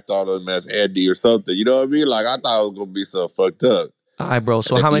snapped on him as Andy or something. You know what I mean? Like, I thought it was going to be so fucked up. All right, bro.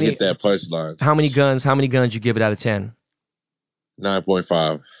 So and how he many hit that punchline? How many guns you give it out of 10?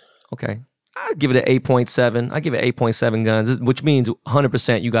 9.5. Okay. I give it an 8.7. I give it 8.7 guns, which means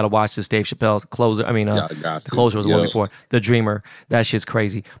 100% you got to watch this Dave Chappelle's Closer. I mean, the Closer was the one before. The Dreamer. That shit's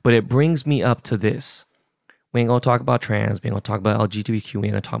crazy. But it brings me up to this. We ain't going to talk about trans. We ain't going to talk about LGBTQ. We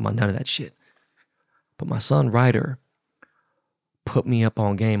ain't going to talk about none of that shit. But my son, Ryder, put me up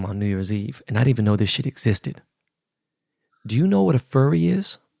on game on New Year's Eve, and I didn't even know this shit existed. Do you know what a furry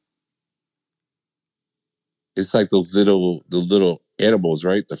is? It's like the little animals,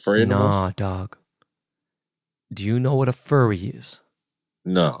 right? The fur animals? Nah, dog. Do you know what a furry is?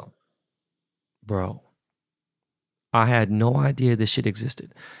 No. Bro, I had no idea this shit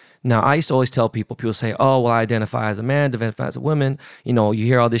existed. Now, I used to always tell people say, oh, well, I identify as a man, identify as a woman. You know, you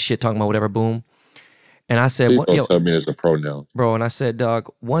hear all this shit talking about whatever, boom. And I said, please don't tell me it's a pronoun. Bro, and I said,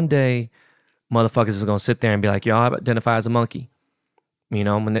 dog, one day, motherfuckers is going to sit there and be like, yo, I identify as a monkey. You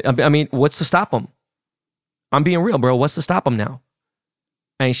know, I mean, what's to stop them? I'm being real, bro. What's to stop them now?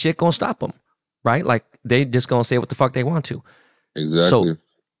 Ain't shit going to stop them, right? Like, they just going to say what the fuck they want to. Exactly. So,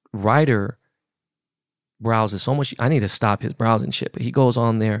 Ryder browses so much. I need to stop his browsing shit, but he goes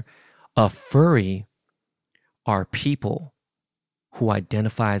on there. A furry are people who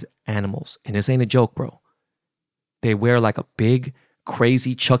identify as animals. And this ain't a joke, bro. They wear like a big,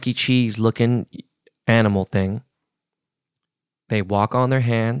 crazy Chuck E. Cheese looking animal thing. They walk on their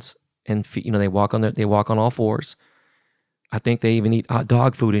hands and feet. They walk on all fours. I think they even eat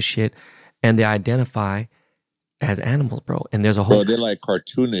dog food and shit, and they identify as animals, bro. And there's a whole Bro, they're like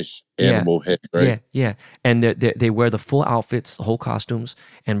cartoonish animal heads, right? yeah. And they wear the full outfits, the whole costumes.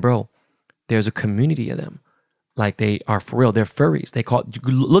 And bro, there's a community of them. Like they are for real. They're furries. They call it,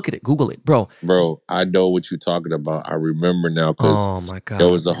 look at it, Google it, bro. Bro, I know what you're talking about. I remember now because Oh my God. there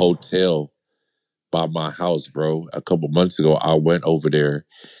was a hotel by my house, bro. A couple months ago, I went over there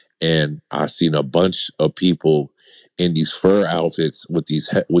and I seen a bunch of people in these fur outfits with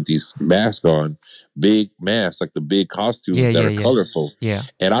these masks on, big masks, like the big costumes that are colorful. Yeah.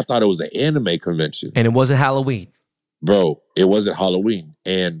 And I thought it was an anime convention. And it wasn't Halloween. Bro, it wasn't Halloween.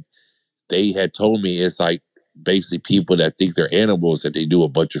 And they had told me it's like basically people that think they're animals that they do a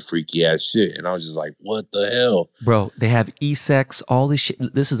bunch of freaky ass shit. And I was just like, what the hell? Bro, they have e-sex, all this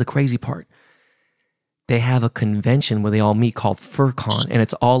shit. This is the crazy part. They have a convention where they all meet called FurCon, and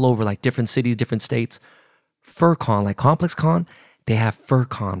it's all over like different cities, different states. FurCon, like Complex Con, they have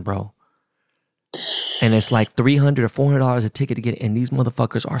FurCon, bro. And it's like $300 or $400 a ticket to get it, and these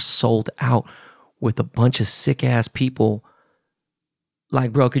motherfuckers are sold out with a bunch of sick ass people.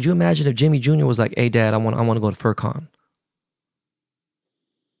 Like, bro, could you imagine if Jimmy Jr. was like, "Hey, Dad, I want to go to FurCon."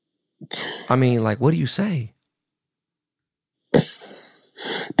 I mean, like, what do you say?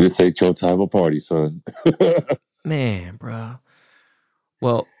 This ain't your time of party, son. Man, bro.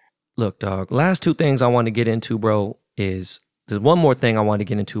 Well, look, dog. Last two things I want to get into, bro, is there's one more thing I want to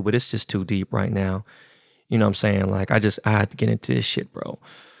get into, but it's just too deep right now. You know what I'm saying? Like, I had to get into this shit, bro.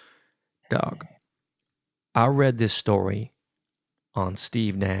 Dog. I read this story on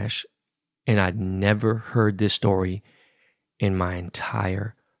Steve Nash, and I'd never heard this story in my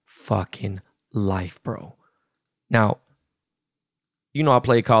entire fucking life, bro. Now, I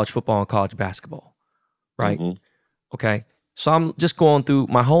played college football and college basketball, right? Mm-hmm. Okay. So I'm just going through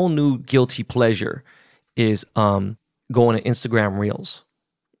my whole new guilty pleasure is going to Instagram Reels,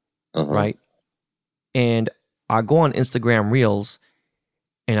 right? And I go on Instagram Reels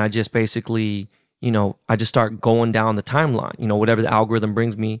and I just basically, I just start going down the timeline. Whatever the algorithm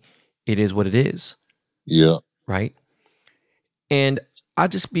brings me, it is what it is. Yeah. Right? And I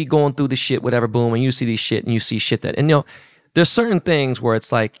just be going through the shit, whatever, boom, and you see these shit and you see shit that, and there's certain things where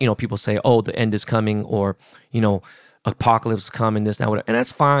it's like, people say, oh, the end is coming, or, apocalypse is coming, this, that, whatever. And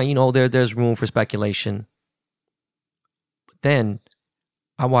that's fine. There's room for speculation. But then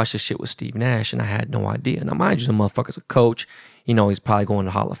I watched this shit with Steve Nash and I had no idea. Now, mind you, the motherfucker's a coach. He's probably going to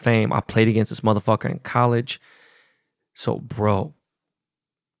the Hall of Fame. I played against this motherfucker in college. So, bro,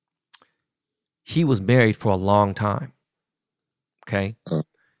 he was married for a long time. Okay?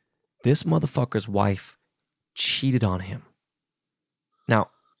 This motherfucker's wife cheated on him.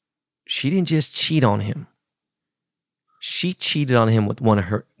 Now, she didn't just cheat on him. She cheated on him with one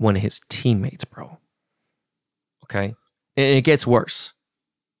of his teammates, bro. Okay? And it gets worse.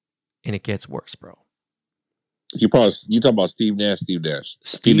 Bro. You talking about Steve Nash.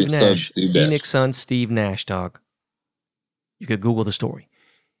 Phoenix Suns, Steve Nash, dog. You could Google the story.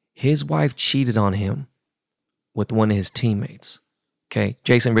 His wife cheated on him with one of his teammates. Okay?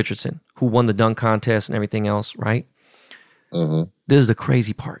 Jason Richardson, who won the dunk contest and everything else, right? Uh-huh. This is the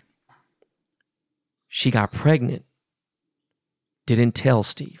crazy part. She got pregnant. Didn't tell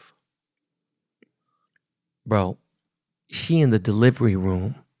Steve. Bro, he in the delivery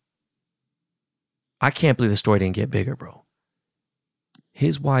room. I can't believe the story didn't get bigger, bro.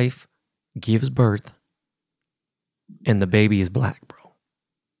 His wife gives birth and the baby is black, bro.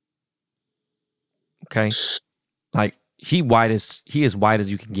 Okay? Like, he is white as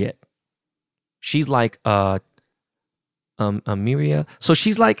you can get. She's like Miria. So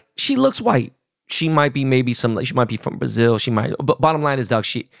she looks white. She might be she might be from Brazil. But bottom line is, dog,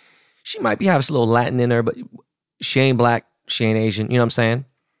 she might be having a little Latin in her, but she ain't black. She ain't Asian. You know what I'm saying?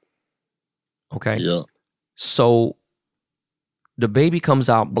 Okay. Yeah. So the baby comes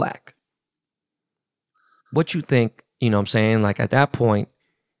out black. What you think, you know what I'm saying? Like, at that point,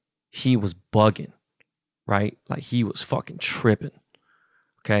 he was bugging, right? Like, he was fucking tripping.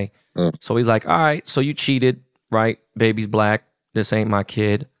 Okay. So he's like, all right, so you cheated, right? Baby's black. This ain't my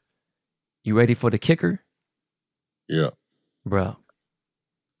kid. You ready for the kicker? Yeah. Bruh.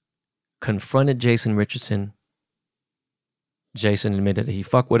 Confronted Jason Richardson. Jason admitted that he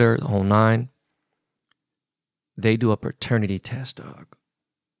fucked with her, the whole nine. They do a paternity test, dog.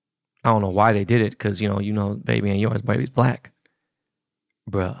 I don't know why they did it, because, baby ain't yours, baby's black.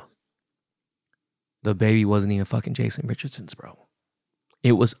 Bruh. The baby wasn't even fucking Jason Richardson's, bro.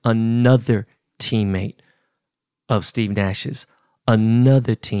 It was another teammate of Steve Nash's.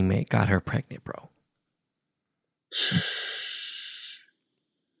 Another teammate got her pregnant, bro.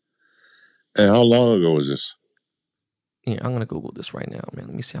 And how long ago was this? Yeah, I'm gonna Google this right now, man.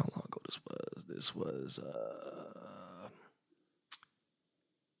 Let me see how long ago this was. This was.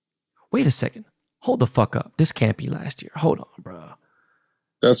 Wait a second. Hold the fuck up. This can't be last year. Hold on, bro.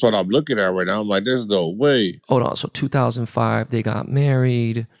 That's what I'm looking at right now. I'm like, there's no way. Hold on. So 2005, they got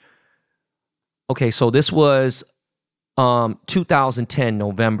married. Okay, so this was 2010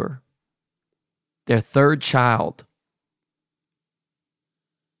 November. Their third child.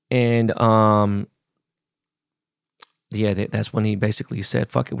 And yeah, that's when he basically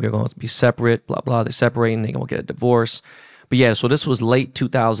said, fuck it, we're going to be separate, blah, blah. They're separating, they're going to get a divorce. But yeah, so this was late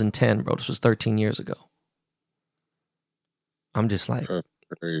 2010, bro. This was 13 years ago. I'm just like, That's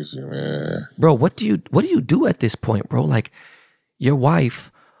crazy, man. bro, what do you do at this point, bro? Like, your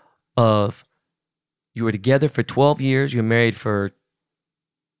wife you were together for 12 years, you're married for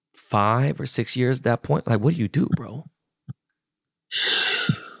 5 or 6 years at that point. Like, what do you do, bro?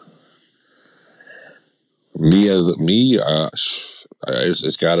 It's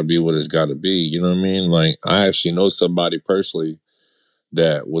got to be what it's got to be. You know what I mean? Like, I actually know somebody personally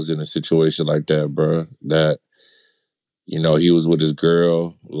that was in a situation like that, bro. That, he was with his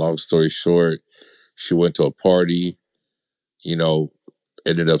girl. Long story short, she went to a party, you know,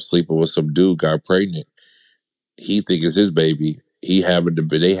 ended up sleeping with some dude, got pregnant. He think it's his baby. They had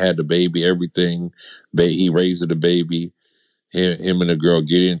the baby, everything. He raised the baby. Him and the girl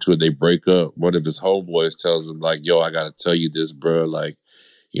get into it. They break up. One of his homeboys tells him like, "Yo, I gotta tell you this, bro. Like,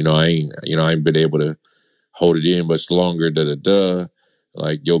 I ain't been able to hold it in much longer. Da da da.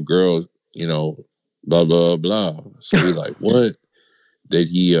 Like, your girl, blah blah blah." So he like, what? That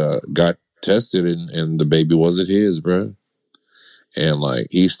he got tested and the baby wasn't his, bro. And like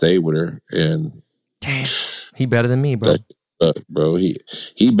he stayed with her, and Damn. He better than me, bro. that, bro, he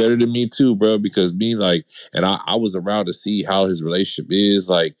better than me too, bro. Because me, like, and I was around to see how his relationship is.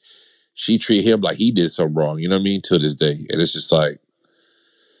 Like, she treat him like he did something wrong. You know what I mean? To this day, and it's just like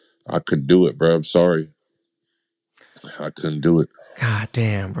I couldn't do it, bro. I'm sorry, I couldn't do it. God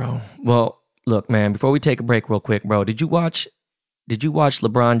damn, bro. Well, look, man, before we take a break real quick, bro, did you watch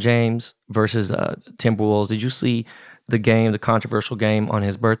LeBron James versus Timberwolves? Did you see the controversial game on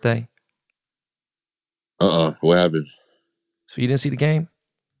his birthday? What happened? So you didn't see the game?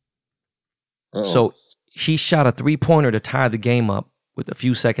 Uh So he shot a 3-pointer to tie the game up with a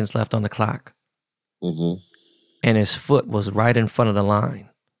few seconds left on the clock. Mm-hmm. And his foot was right in front of the line.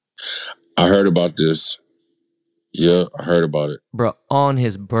 I heard about this. Yeah, I heard about it. Bro, on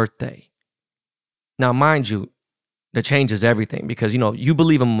his birthday. Now, mind you, that changes everything because, you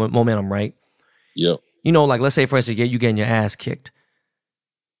believe in momentum, right? Yep. Like, let's say, for instance, you getting your ass kicked.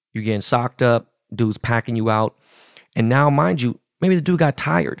 You getting socked up, dude's packing you out. And now, mind you, maybe the dude got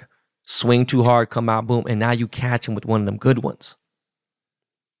tired. Swing too hard, come out, boom, and now you catch him with one of them good ones.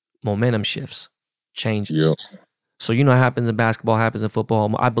 Momentum shifts, changes. Yep. So what happens in basketball, happens in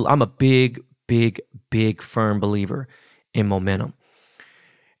football. I'm a big, big, big, firm believer in momentum.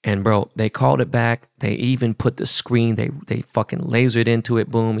 And bro, they called it back. They even put the screen, they fucking lasered into it.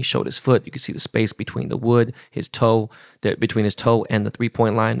 Boom, he showed his foot. You could see the space between the wood, his toe, between his toe and the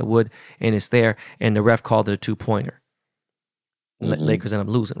 3-point line, the wood, and it's there. And the ref called it a 2-pointer. Mm-hmm. Lakers end up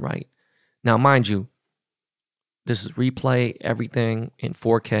losing, right? Now, mind you, this is replay, everything in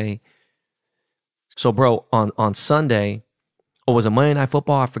 4K. So, bro, on Sunday, or was it Monday Night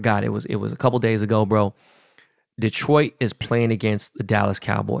Football? I forgot. It was a couple days ago, bro. Detroit is playing against the Dallas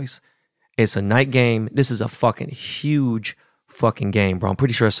Cowboys. It's a night game. This is a fucking huge fucking game, bro. I'm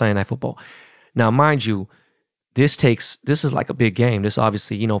pretty sure it's Sunday Night Football. Now, mind you, this is like a big game. This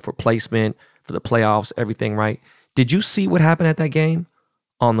obviously, for placement, for the playoffs, everything, right? Did you see what happened at that game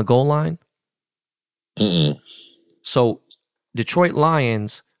on the goal line? Mm-mm. So, Detroit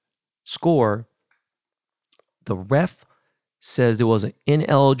Lions score. The ref says there was an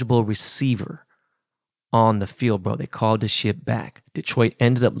ineligible receiver on the field, bro. They called the shit back. Detroit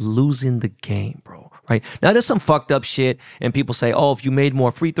ended up losing the game, bro. Right? Now, there's some fucked up shit, and people say, oh, if you made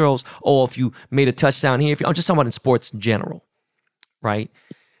more free throws, oh, if you made a touchdown here. I'm just talking about in sports in general, right?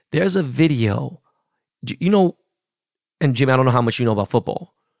 There's a video, and Jim, I don't know how much you know about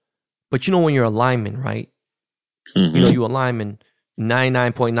football, but when you're a lineman, right? Mm-hmm. You a lineman,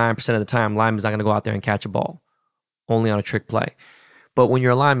 99.9% of the time, lineman's not going to go out there and catch a ball, only on a trick play. But when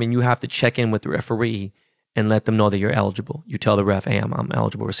you're a lineman, you have to check in with the referee and let them know that you're eligible. You tell the ref, hey, I'm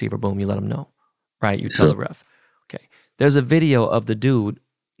eligible receiver. Boom, you let them know, right? You tell the ref. Okay. There's a video of the dude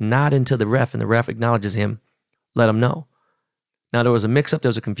nodding to the ref, and the ref acknowledges him, let him know. Now, there was a mix-up. There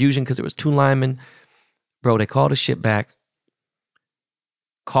was a confusion because there was 2 linemen. Bro, they called the shit back.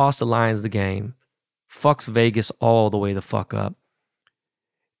 Cost the Lions the game. Fucks Vegas all the way the fuck up.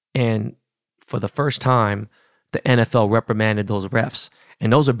 And for the first time, the NFL reprimanded those refs.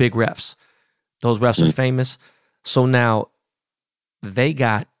 And those are big refs. Those refs are famous. So now they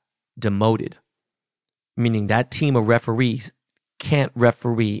got demoted, meaning that team of referees can't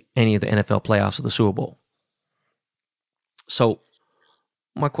referee any of the NFL playoffs or the Super Bowl. So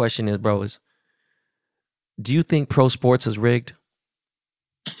my question is, bro, do you think pro sports is rigged?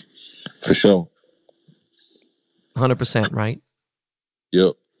 For sure. 100%, right?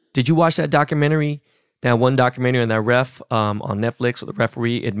 Yep. Did you watch that documentary? That one documentary on that ref on Netflix, where the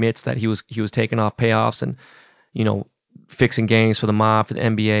referee admits that he was taking off payoffs and, fixing games for the mob, for the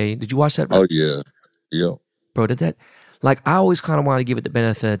NBA. Did you watch that? Oh yeah. Yep. Bro, did that? Like, I always kind of want to give it the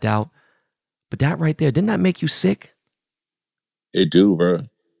benefit of the doubt, but that right there, didn't that make you sick? It do, bro.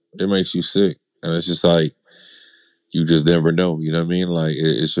 It makes you sick, and it's just like you just never know. You know what I mean? Like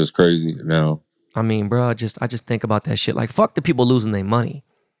it's just crazy now. I mean, bro, I just think about that shit. Like, fuck the people losing their money.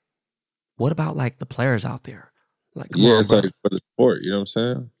 What about like the players out there? Like, come on, It's bro. like for the sport. You know what I'm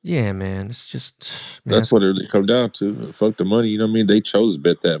saying? Yeah, man. It's just, man, That's what it really come down to. Fuck the money. You know what I mean? They chose to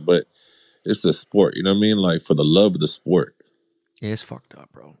bet that, but it's the sport. You know what I mean? Like for the love of the sport. Yeah, it's fucked up,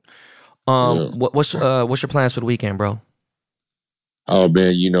 bro. Yeah. What's your plans for the weekend, bro? Oh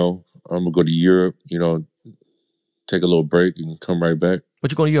man, I'm gonna go to Europe. Take a little break and come right back.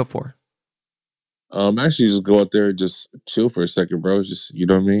 What you going to Europe for? Actually, just go out there and just chill for a second, bro. Just you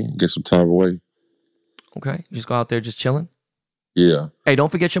know what I mean? Get some time away. Okay, you just go out there just chilling. Yeah. Hey,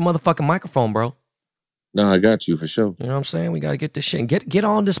 don't forget your motherfucking microphone, bro. No, I got you for sure. You know what I'm saying? We got to get this shit. Get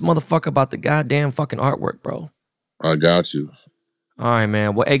on this motherfucker about the goddamn fucking artwork, bro. I got you. All right,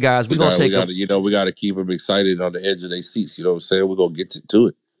 man. Well, hey guys, we gotta keep them excited on the edge of their seats. You know what I'm saying? We're gonna get to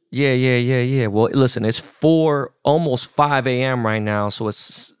it. Yeah. Well, listen, it's almost 5 a.m. right now, so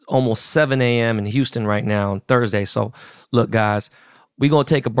it's almost 7 a.m. in Houston right now on Thursday. So, look, guys, we gonna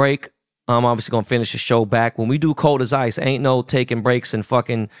take a break. I'm obviously gonna finish the show back. When we do Cold as Ice, ain't no taking breaks and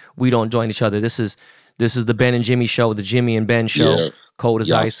fucking we don't join each other. This is the Ben and Jimmy show, the Jimmy and Ben show. Yeah. Cold as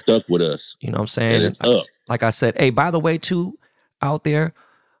Y'all Ice. Stuck with us. You know what I'm saying? And it's up. Like I said, hey, by the way, too, out there,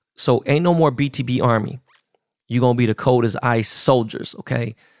 so ain't no more BTB Army. You're going to be the Cold as Ice soldiers,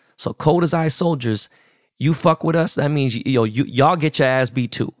 okay? So Cold as Ice soldiers, you fuck with us, that means y'all get your ass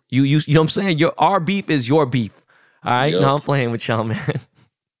beat too. You know what I'm saying? Our beef is your beef. All right? Yep. No, I'm playing with y'all, man.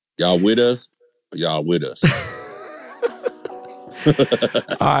 Y'all with us? Y'all with us. All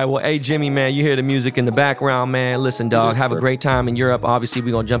right, well, hey, Jimmy, man, you hear the music in the background, man. Listen, dog, have a great time in Europe. Obviously, we're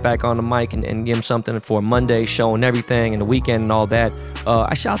going to jump back on the mic and give him something for Monday show and everything and the weekend and all that.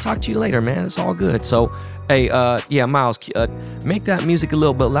 I shall talk to you later, man. It's all good. So, hey, Miles, make that music a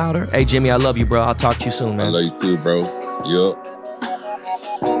little bit louder. Hey, Jimmy, I love you, bro. I'll talk to you soon, man. I love you too, bro. Yup.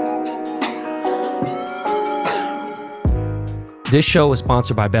 This show is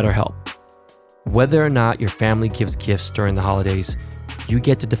sponsored by BetterHelp. Whether or not your family gives gifts during the holidays, you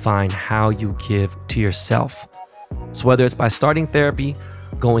get to define how you give to yourself. So whether it's by starting therapy,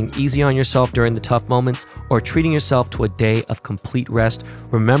 going easy on yourself during the tough moments, or treating yourself to a day of complete rest,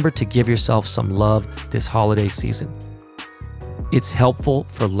 remember to give yourself some love this holiday season. It's helpful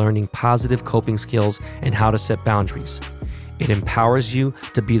for learning positive coping skills and how to set boundaries. It empowers you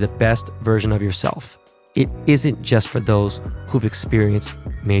to be the best version of yourself. It isn't just for those who've experienced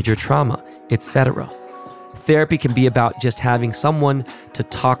major trauma, etc. Therapy can be about just having someone to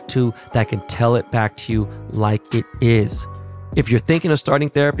talk to that can tell it back to you like it is. If you're thinking of starting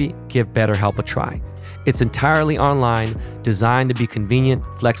therapy, give BetterHelp a try. It's entirely online, designed to be convenient,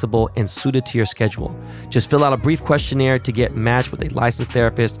 flexible, and suited to your schedule. Just fill out a brief questionnaire to get matched with a licensed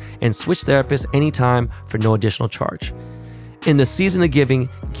therapist and switch therapists anytime for no additional charge. In the season of giving,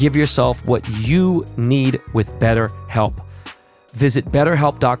 give yourself what you need with BetterHelp. Visit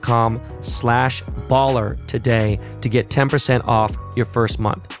betterhelp.com/baller today to get 10% off your first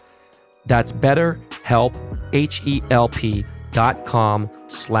month. That's BetterHelp,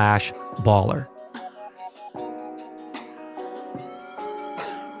 HELP.com/baller.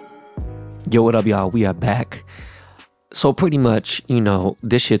 Yo, what up, y'all? We are back. So pretty much,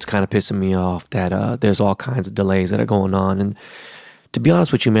 this shit's kind of pissing me off that there's all kinds of delays that are going on. And to be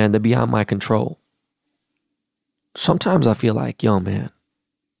honest with you, man, they're beyond my control. Sometimes I feel like, yo, man,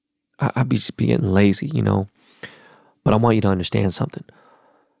 I be just be getting lazy, But I want you to understand something.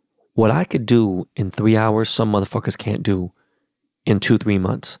 What I could do in 3 hours, some motherfuckers can't do in 2-3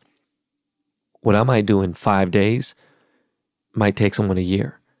 months. What I might do in 5 days might take someone a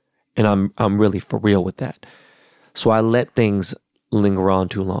year. And I'm really for real with that. So I let things linger on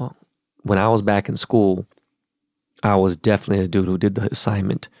too long. When I was back in school, I was definitely a dude who did the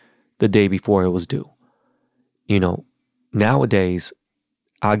assignment the day before it was due. Nowadays,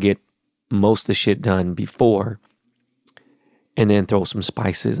 I'll get most of the shit done before, and then throw some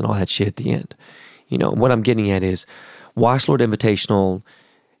spices and all that shit at the end. You know, what I'm getting at is Wash Lord Invitational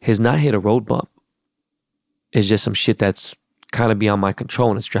has not hit a road bump. It's just some shit that's kind of beyond my control,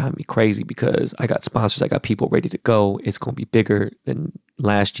 and it's driving me crazy because I got sponsors, I got people ready to go. It's going to be bigger than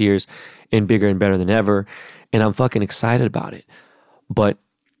last year's and bigger and better than ever, and I'm fucking excited about it. But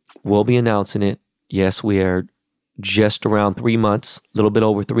we'll be announcing it. Yes, we are just around 3 months, a little bit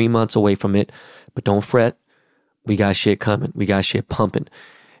over 3 months away from it, but don't fret. We got shit coming. We got shit pumping.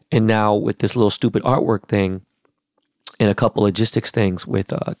 And now with this little stupid artwork thing and a couple logistics things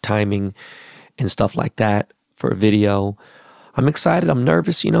with timing and stuff like that for a video, I'm excited. I'm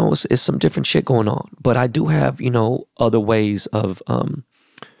nervous. You know, it's some different shit going on. But I do have, you know, other ways of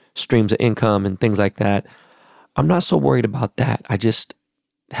streams of income and things like that. I'm not so worried about that. I just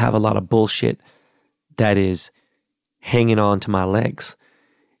have a lot of bullshit that is hanging on to my legs,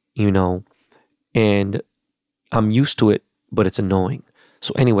 you know, and I'm used to it, but it's annoying.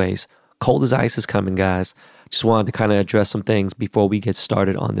 So anyways, Cold as Ice is coming, guys. Just wanted to kind of address some things before we get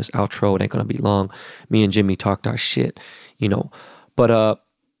started on this outro. It ain't going to be long. Me and Jimmy talked our shit, you know. But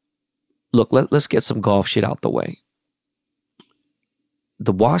look, let's get some golf shit out the way.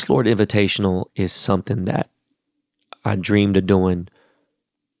 The Wash Lord Invitational is something that I dreamed of doing,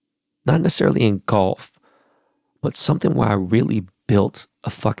 not necessarily in golf, but something where I really built a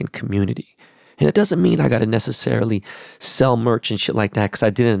fucking community. And it doesn't mean I got to necessarily sell merch and shit like that, because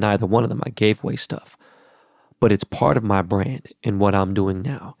I didn't in either one of them. I gave away stuff. But it's part of my brand and what I'm doing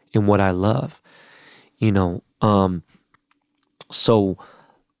now and what I love, you know. So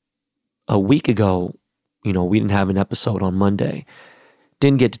a week ago, you know, we didn't have an episode on Monday.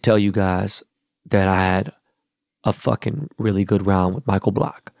 Didn't get to tell you guys that I had a fucking really good round with Michael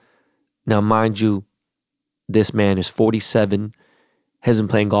Block. Now, mind you, this man is 47, has been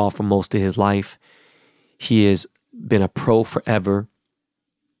playing golf for most of his life. He has been a pro forever.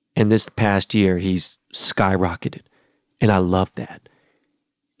 And this past year, he's skyrocketed. And I love that.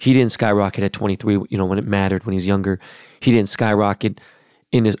 He didn't skyrocket at 23, you know, when it mattered, when he was younger. He didn't skyrocket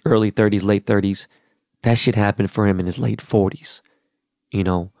in his early 30s, late 30s. That shit happened for him in his late 40s, you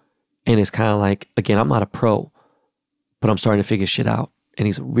know. And it's kind of like, again, I'm not a pro, but I'm starting to figure shit out. And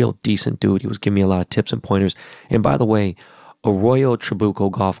he's a real decent dude. He was giving me a lot of tips and pointers. And by the way, Arroyo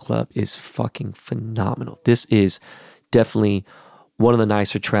Trabuco Golf Club is fucking phenomenal. This is definitely one of the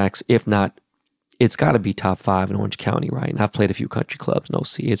nicer tracks, if not, it's got to be top 5 in Orange County, right? And I've played a few country clubs in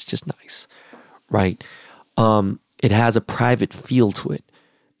OC. It's just nice, right? It has a private feel to it,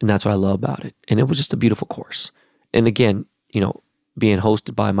 and that's what I love about it. And it was just a beautiful course. And again, you know, being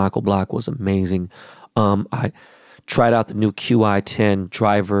hosted by Michael Block was amazing. I tried out the new QI10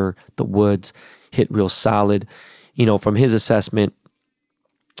 driver, the woods, hit real solid. You know, from his assessment,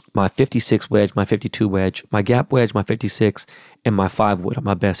 my 56 wedge, my 52 wedge, my gap wedge, my 56, and my 5 wood are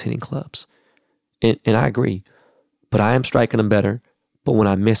my best hitting clubs. And I agree, but I am striking them better. But when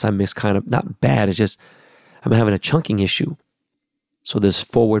I miss kind of, not bad, it's just I'm having a chunking issue. So this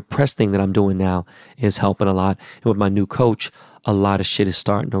forward press thing that I'm doing now is helping a lot. And with my new coach, a lot of shit is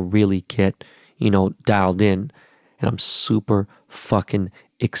starting to really get, you know, dialed in. And I'm super fucking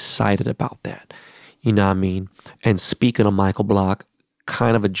excited about that. You know what I mean? And speaking of Michael Block,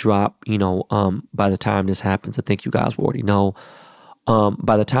 kind of a drop, you know, by the time this happens, I think you guys will already know.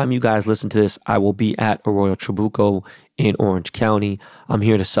 By the time you guys listen to this, I will be at Arroyo Trabuco in Orange County. I'm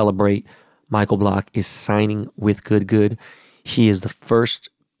here to celebrate. Michael Block is signing with Good Good. He is the first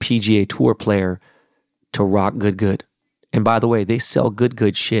PGA Tour player to rock Good Good. And by the way, they sell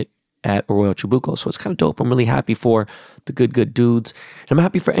Good shit at Arroyo Trabuco, so it's kind of dope. I'm really happy for the Good dudes. And I'm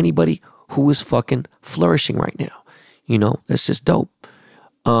happy for anybody who is fucking flourishing right now. You know, that's just dope.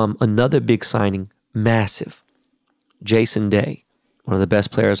 Another big signing, massive. Jason Day, one of the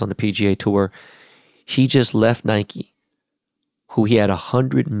best players on the PGA Tour. He just left Nike, who he had a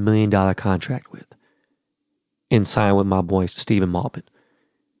 $100 million contract with, and signed with my boy, Stephen Malbin.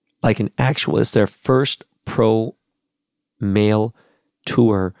 Like an actual, it's their first pro male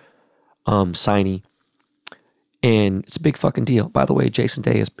tour signee. And it's a big fucking deal. By the way, Jason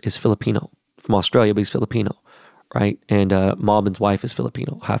Day is Filipino, from Australia, but he's Filipino, right? And Malbin's wife is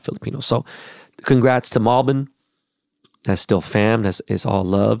Filipino, half Filipino. So congrats to Malbin. That's still fam. It's all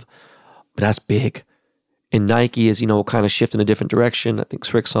love. But that's big. And Nike is, you know, kind of shifting a different direction. I think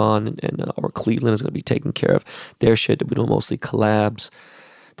Srixon or Cleveland is going to be taking care of their shit. They're doing mostly collabs.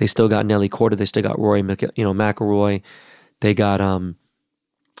 They still got Nelly Corda. They still got Rory, McIlroy. They got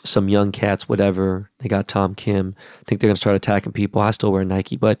some young cats, whatever. They got Tom Kim. I think they're going to start attacking people. I still wear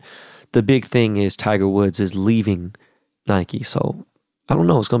Nike. But the big thing is Tiger Woods is leaving Nike. So I don't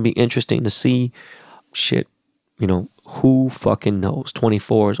know. It's going to be interesting to see. Shit, who fucking knows?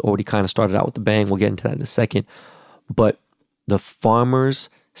 24 has already kind of started out with the bang. We'll get into that in a second. But the Farmers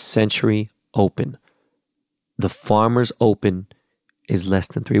Century Open. The Farmers Open is less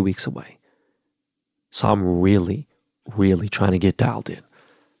than 3 weeks away. So I'm really, really trying to get dialed in.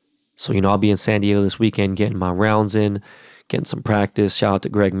 So, I'll be in San Diego this weekend getting my rounds in, getting some practice. Shout out to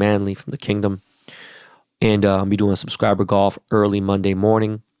Greg Manley from the Kingdom. And I'll be doing subscriber golf early Monday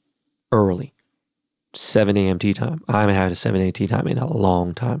morning. Early. 7 a.m. tee time. I haven't had a 7 a.m. tee time in a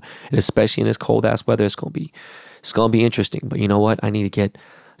long time. And especially in this cold ass weather, it's gonna be interesting. But you know what? I need to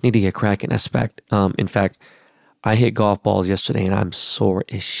get cracking. In fact, I hit golf balls yesterday and I'm sore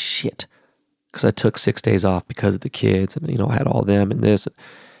as shit. Because I took 6 days off because of the kids and I had all them and this.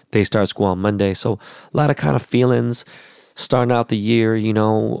 They start school on Monday. So a lot of kind of feelings starting out the year,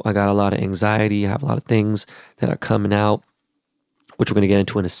 I got a lot of anxiety. I have a lot of things that are coming out, which we're going to get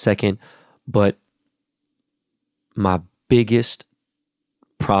into in a second. But my biggest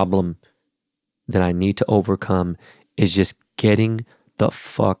problem that I need to overcome is just getting the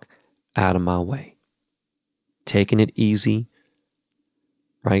fuck out of my way. Taking it easy,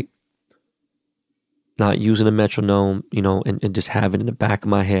 right? Not using a metronome, and just have it in the back of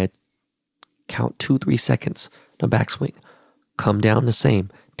my head. Count 2-3 seconds, the backswing. Come down the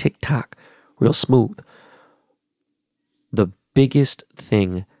same. Tick-tock. Real smooth. The biggest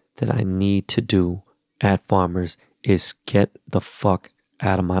thing that I need to do at Farmers is get the fuck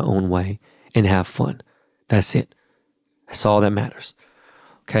out of my own way and have fun. That's it. That's all that matters.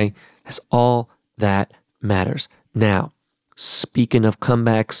 Okay? That's all that matters. Now, speaking of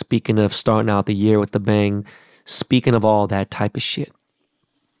comebacks, speaking of starting out the year with the bang, speaking of all that type of shit,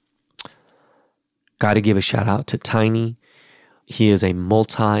 got to give a shout out to Tiny. He is a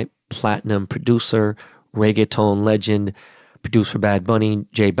multi-platinum producer, reggaeton legend, produced for Bad Bunny,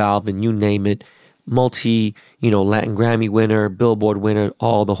 J Balvin, you name it. Latin Grammy winner, Billboard winner,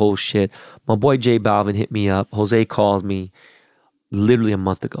 all the whole shit. My boy J Balvin hit me up. Jose called me literally a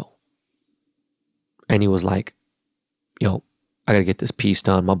month ago. And he was like, yo, I got to get this piece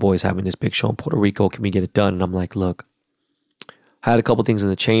done. My boy's having this big show in Puerto Rico. Can we get it done? And I'm like, look, I had a couple things in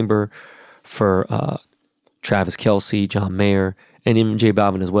the chamber for Travis Kelce, John Mayer, and even J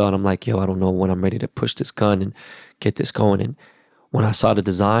Balvin as well. And I'm like, yo, I don't know when I'm ready to push this gun and get this going. And when I saw the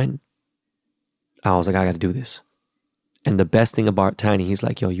design, I was like, I got to do this. And the best thing about Tiny, he's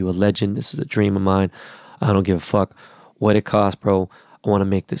like, yo, you a legend. This is a dream of mine. I don't give a fuck what it costs, bro. I want to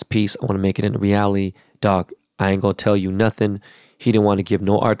make this piece. I want to make it into reality. Dog, I ain't going to tell you nothing. He didn't want to give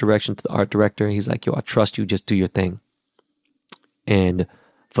no art direction to the art director. He's like, yo, I trust you. Just do your thing. And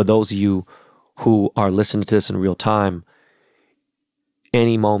for those of you who are listening to this in real time,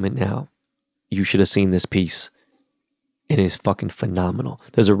 any moment now, you should have seen this piece. It is fucking phenomenal.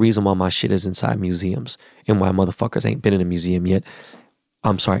 There's a reason why my shit is inside museums and why motherfuckers ain't been in a museum yet.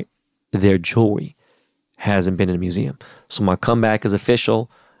 I'm sorry, their jewelry hasn't been in a museum. So my comeback is official.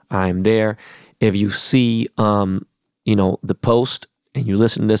 I'm there. If you see, the post and you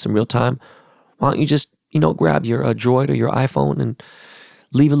listen to this in real time, why don't you just, grab your Droid or your iPhone and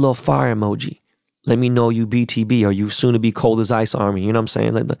leave a little fire emoji. Let me know you BTB or you soon to be cold as ice army. You know what I'm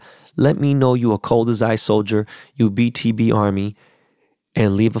saying? Let me know you a cold as ice soldier, you BTB army,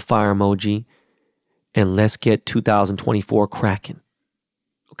 and leave a fire emoji, and let's get 2024 cracking.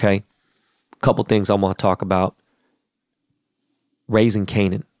 Okay? A couple things I want to talk about. Raising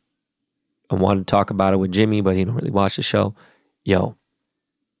Canaan. I wanted to talk about it with Jimmy, but he didn't really watch the show. Yo,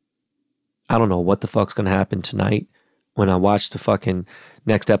 I don't know what the fuck's going to happen tonight when I watch the fucking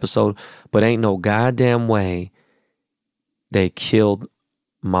next episode, but ain't no goddamn way they killed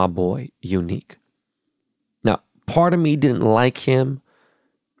my boy Unique. Now, part of me didn't like him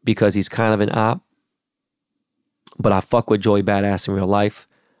because he's kind of an op, but I fuck with Joey Badass in real life.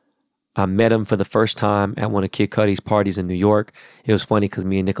 I met him for the first time at one of Kid Cudi's parties in New York. It was funny because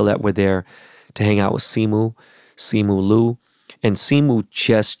me and Nicolette were there to hang out with Simu Liu. And Simu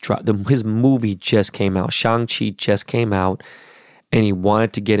just dropped, his movie just came out. Shang-Chi just came out. And he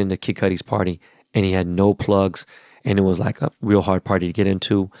wanted to get into Kid Cudi's party. And he had no plugs. And it was like a real hard party to get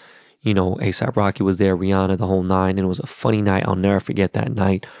into. A$AP Rocky was there, Rihanna, the whole nine. And it was a funny night. I'll never forget that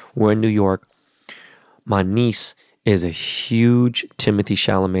night. We're in New York. My niece is a huge Timothée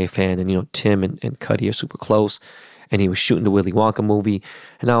Chalamet fan. And, Tim and Cudi are super close. And he was shooting the Willy Wonka movie.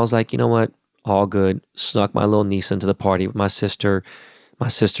 And I was like, you know what? All good. Snuck my little niece into the party with my sister. My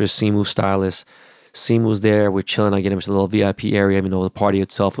sister's Simu stylist. Simu's there. We're chilling. I get him to the little VIP area, even though the party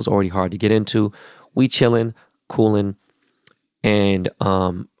itself was already hard to get into. We chilling, cooling. And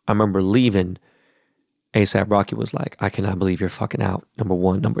I remember leaving. ASAP Rocky was like, I cannot believe you're fucking out. Number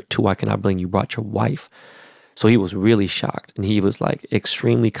one. Number two, I cannot believe you brought your wife. So he was really shocked. And he was like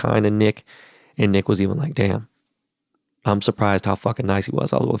extremely kind to Nick. And Nick was even like, damn, I'm surprised how fucking nice he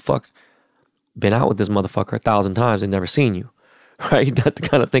was. I was like, fuck, been out with this motherfucker 1,000 times and never seen you. Right? Not to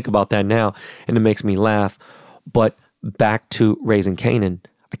kind of think about that now. And it makes me laugh. But back to Raising Kanan,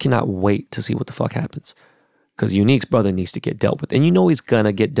 I cannot wait to see what the fuck happens. Because Unique's brother needs to get dealt with. And you know he's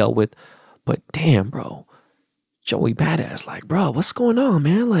gonna get dealt with. But damn, bro. Joey Badass, like, bro, what's going on,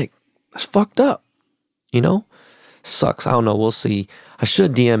 man? Like, that's fucked up. You know? Sucks. I don't know. We'll see. I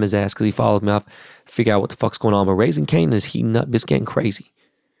should DM his ass because he follows me up, figure out what the fuck's going on. But Raising Kanan is heating up. It's getting crazy.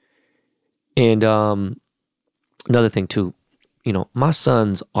 And another thing, too. You know, my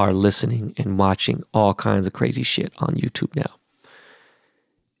sons are listening and watching all kinds of crazy shit on YouTube now.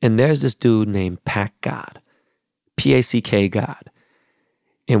 And there's this dude named Pack God. P-A-C-K God.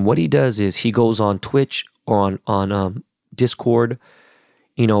 And what he does is he goes on Twitch or on Discord,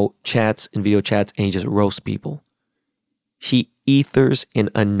 you know, chats and video chats, and he just roasts people. He ethers and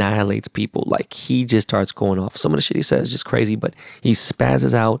annihilates people. Like, he just starts going off. Some of the shit he says is just crazy, but he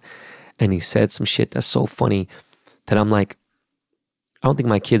spazzes out and he said some shit that's so funny that I'm like, I don't think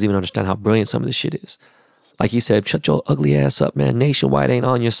my kids even understand how brilliant some of this shit is. Like he said, shut your ugly ass up, man. Nationwide ain't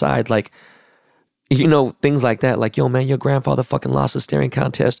on your side. Like, you know, things like that. Like, yo, man, your grandfather fucking lost a staring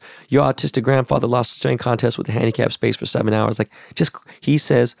contest. Your autistic grandfather lost a staring contest with a handicap space for 7 hours. Like, just, he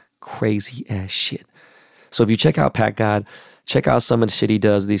says crazy ass shit. So if you check out Pat God, check out some of the shit he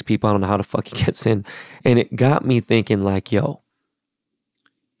does with these people. I don't know how the fuck he gets in. And it got me thinking like, yo,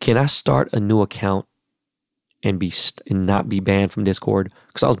 can I start a new account and not be banned from Discord?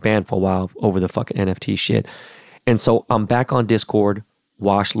 Because I was banned for a while over the fucking NFT shit. And so I'm back on Discord,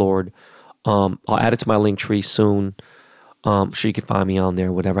 Wash Lord. I'll add it to my link tree soon. I'm sure you can find me on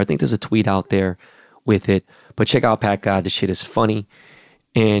there, whatever. I think there's a tweet out there with it. But check out Pat God. This shit is funny.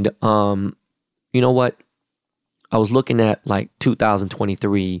 And you know what? I was looking at like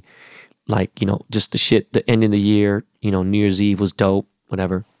 2023, like, you know, just the shit, the end of the year, you know, New Year's Eve was dope,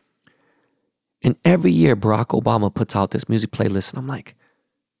 whatever. And every year Barack Obama puts out this music playlist and I'm like,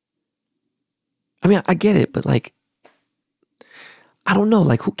 I mean, I get it, but like, I don't know,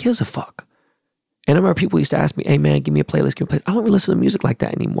 like, who gives a fuck? And I remember people used to ask me, hey man, give me a playlist, give me a playlist. I don't really listen to music like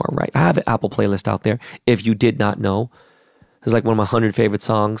that anymore, right? I have an Apple playlist out there, if you did not know. It's like one of my 100 favorite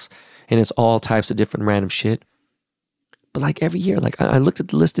songs, and it's all types of different random shit. But like every year, like I looked at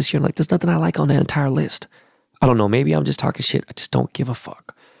the list this year and like, there's nothing I like on that entire list. I don't know, maybe I'm just talking shit. I just don't give a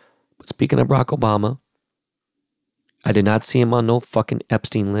fuck. But speaking of Barack Obama, I did not see him on no fucking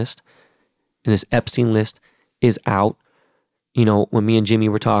Epstein list. And this Epstein list is out. You know, when me and Jimmy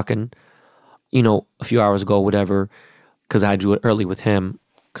were talking, you know, a few hours ago, whatever, because I drew it early with him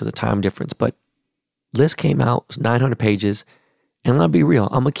because of time difference. But list came out, it's 900 pages. And I'm going to be real,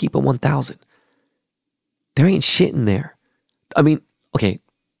 I'm going to keep it 1,000. There ain't shit in there. I mean, okay,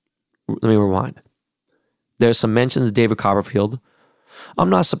 let me rewind. There's some mentions of David Copperfield. I'm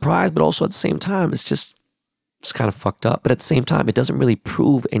not surprised, but also at the same time, it's kind of fucked up. But at the same time, it doesn't really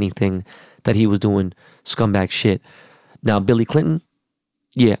prove anything that he was doing scumbag shit. Now, Billy Clinton,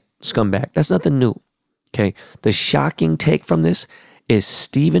 yeah, scumbag. That's nothing new, okay? The shocking take from this is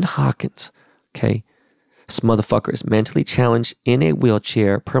Stephen Hawkins, okay? This motherfucker is mentally challenged, in a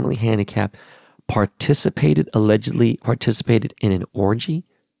wheelchair, permanently handicapped, allegedly participated in an orgy.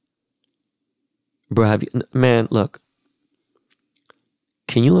 Bro, man, look.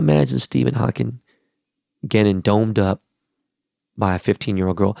 Can you imagine Stephen Hawking getting domed up by a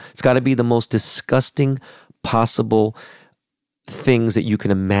 15-year-old girl? It's got to be the most disgusting possible things that you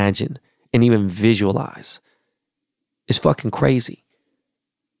can imagine and even visualize. It's fucking crazy.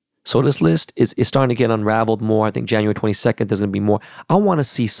 So this list is starting to get unraveled more. I think January 22nd, there's going to be more. I want to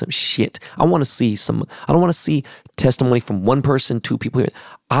see some shit. I don't want to see testimony from one person, two people.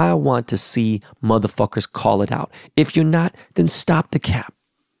 I want to see motherfuckers call it out. If you're not, then stop the cap.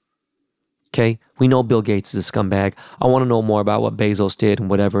 Okay? We know Bill Gates is a scumbag. I want to know more about what Bezos did and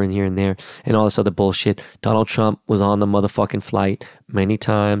whatever and here and there and all this other bullshit. Donald Trump was on the motherfucking flight many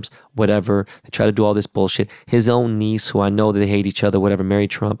times, whatever. They try to do all this bullshit. His own niece, who I know that they hate each other, whatever, Mary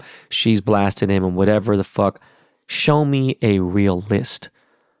Trump, she's blasted him and whatever the fuck. Show me a real list.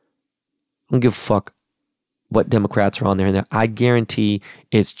 I don't give a fuck what Democrats are on there. And I guarantee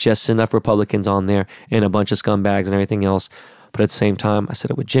it's just enough Republicans on there and a bunch of scumbags and everything else. But at the same time, I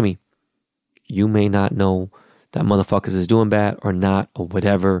said it with Jimmy. You may not know that motherfuckers is doing bad or not or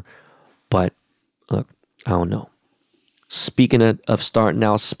whatever, but look, I don't know. Speaking of starting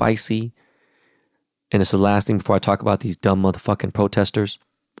out spicy, and it's the last thing before I talk about these dumb motherfucking protesters.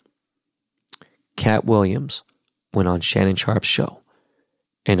 Cat Williams went on Shannon Sharp's show,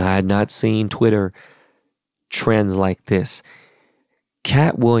 and I had not seen Twitter trends like this.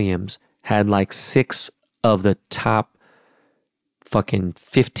 Cat Williams had like 6 of the top fucking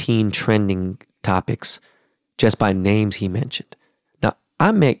 15 trending topics just by names he mentioned. Now,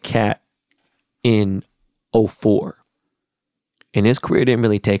 I met Cat in 2004, and his career didn't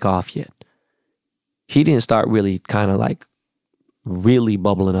really take off yet. He didn't start really kind of like really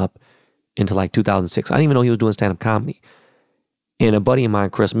bubbling up into like 2006. I didn't even know he was doing stand-up comedy. And a buddy of mine,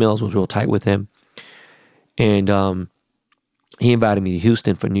 Chris Mills, was real tight with him. And he invited me to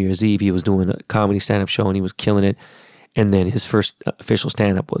Houston for New Year's Eve. He was doing a comedy stand-up show and he was killing it. And then his first official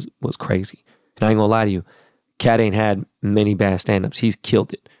stand-up was crazy. And I ain't gonna lie to you, Cat ain't had many bad stand-ups. He's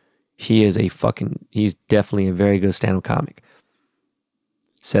killed it. He's definitely a very good stand-up comic.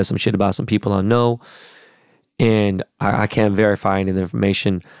 Says some shit about some people I know. And I can't verify any of the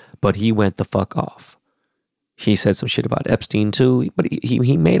information, but he went the fuck off. He said some shit about Epstein too, but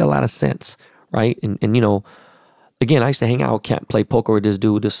he made a lot of sense, right? And you know, again, I used to hang out with Cat, play poker with this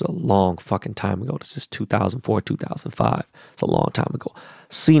dude. This is a long fucking time ago. This is 2004, 2005. It's a long time ago.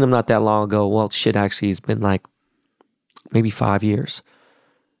 Seen him not that long ago. Well, shit, actually, it's been like maybe 5 years.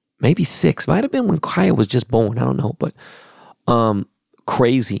 Maybe 6. Might have been when Kaya was just born. I don't know, but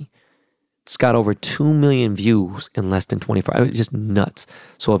crazy. It's got over 2 million views in less than 24 hours. It's just nuts.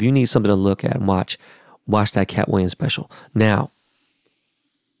 So if you need something to look at and watch that Cat Williams special. Now,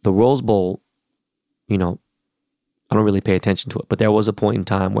 the Rose Bowl, you know, I don't really pay attention to it, but there was a point in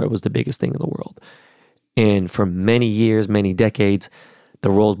time where it was the biggest thing in the world. And for many years, many decades, the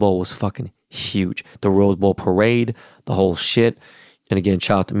Rose Bowl was fucking huge. The Rose Bowl parade, the whole shit. And again,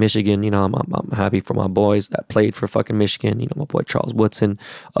 shout out to Michigan. You know, I'm happy for my boys that played for fucking Michigan. You know, my boy Charles Woodson,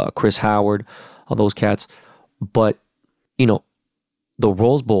 Chris Howard, all those cats. But, you know, the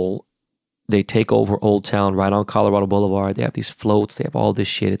Rose Bowl, they take over Old Town right on Colorado Boulevard. They have these floats. They have all this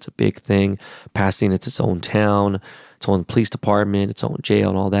shit. It's a big thing. Pasadena, it's its own town, its own police department, its own jail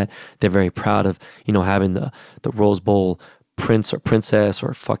and all that. They're very proud of, you know, having the Rose Bowl prince or princess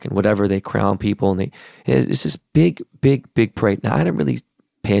or fucking whatever they crown people. And it's this big parade. Now, I didn't really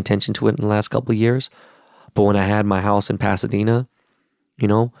pay attention to it in the last couple of years, but when I had my house in Pasadena, you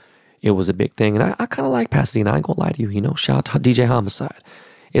know, it was a big thing. And I kind of like Pasadena. I ain't gonna lie to you, you know, shout out to DJ Homicide.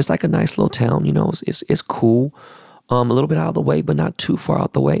 It's like a nice little town, you know, it's cool. A little bit out of the way, but not too far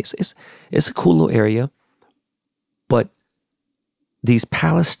out the way. It's a cool little area. But these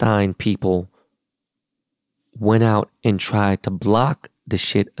Palestine people went out and tried to block the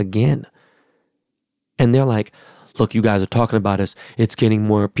shit again. And they're like, look, you guys are talking about us. It's getting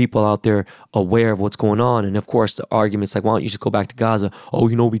more people out there aware of what's going on. And of course, the argument's like, why don't you just go back to Gaza? Oh,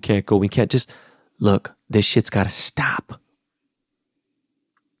 you know, we can't go. We can't just look, this shit's got to stop.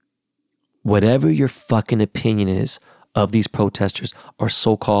 Whatever your fucking opinion is of these protesters or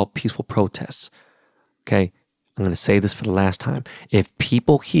so-called peaceful protests, okay, I'm going to say this for the last time. If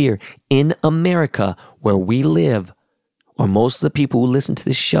people here in America where we live, or most of the people who listen to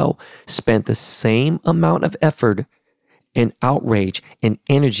this show, spent the same amount of effort and outrage and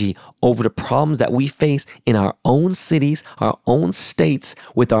energy over the problems that we face in our own cities, our own states,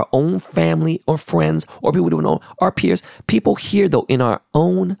 with our own family or friends or people we don't know, our peers, people here though in our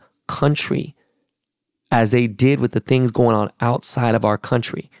own country, as they did with the things going on outside of our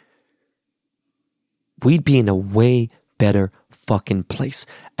country, we'd be in a way better fucking place.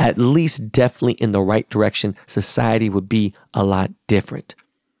 At least definitely in the right direction. Society would be a lot different.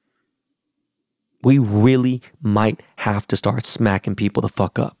 We really might have to start smacking people the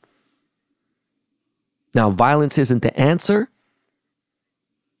fuck up. Now, violence isn't the answer,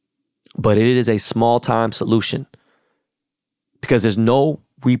 but it is a small time solution because there's no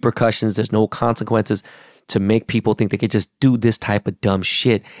repercussions, there's no consequences to make people think they could just do this type of dumb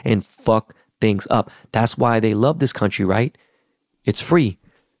shit and fuck things up. That's why they love this country, right? It's free,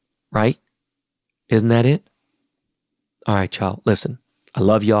 right? Isn't that it? All right, y'all. Listen, I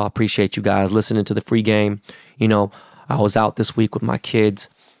love y'all. Appreciate you guys listening to the free game. You know, I was out this week with my kids,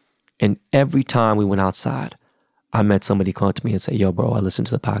 and every time we went outside, I met somebody come up to me and say, yo, bro, I listened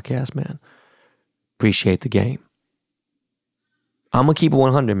to the podcast, man. Appreciate the game. I'm going to keep it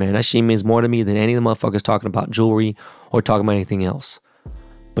 100, man. That shit means more to me than any of the motherfuckers talking about jewelry or talking about anything else.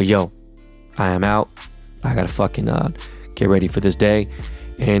 But yo, I am out. I got to fucking get ready for this day.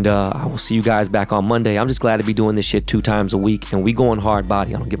 And I will see you guys back on Monday. I'm just glad to be doing this shit 2 times a week. And we going hard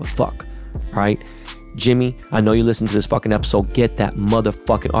body. I don't give a fuck. All right? Jimmy, I know you listen to this fucking episode. Get that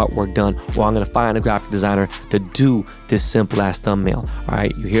motherfucking artwork done, or I'm gonna find a graphic designer to do this simple ass thumbnail. All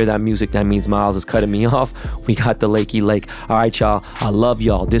right, you hear that music? That means Miles is cutting me off. We got the Lakey Lake. All right, y'all. I love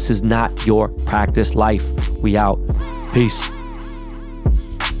y'all. This is not your practice life. We out. Peace.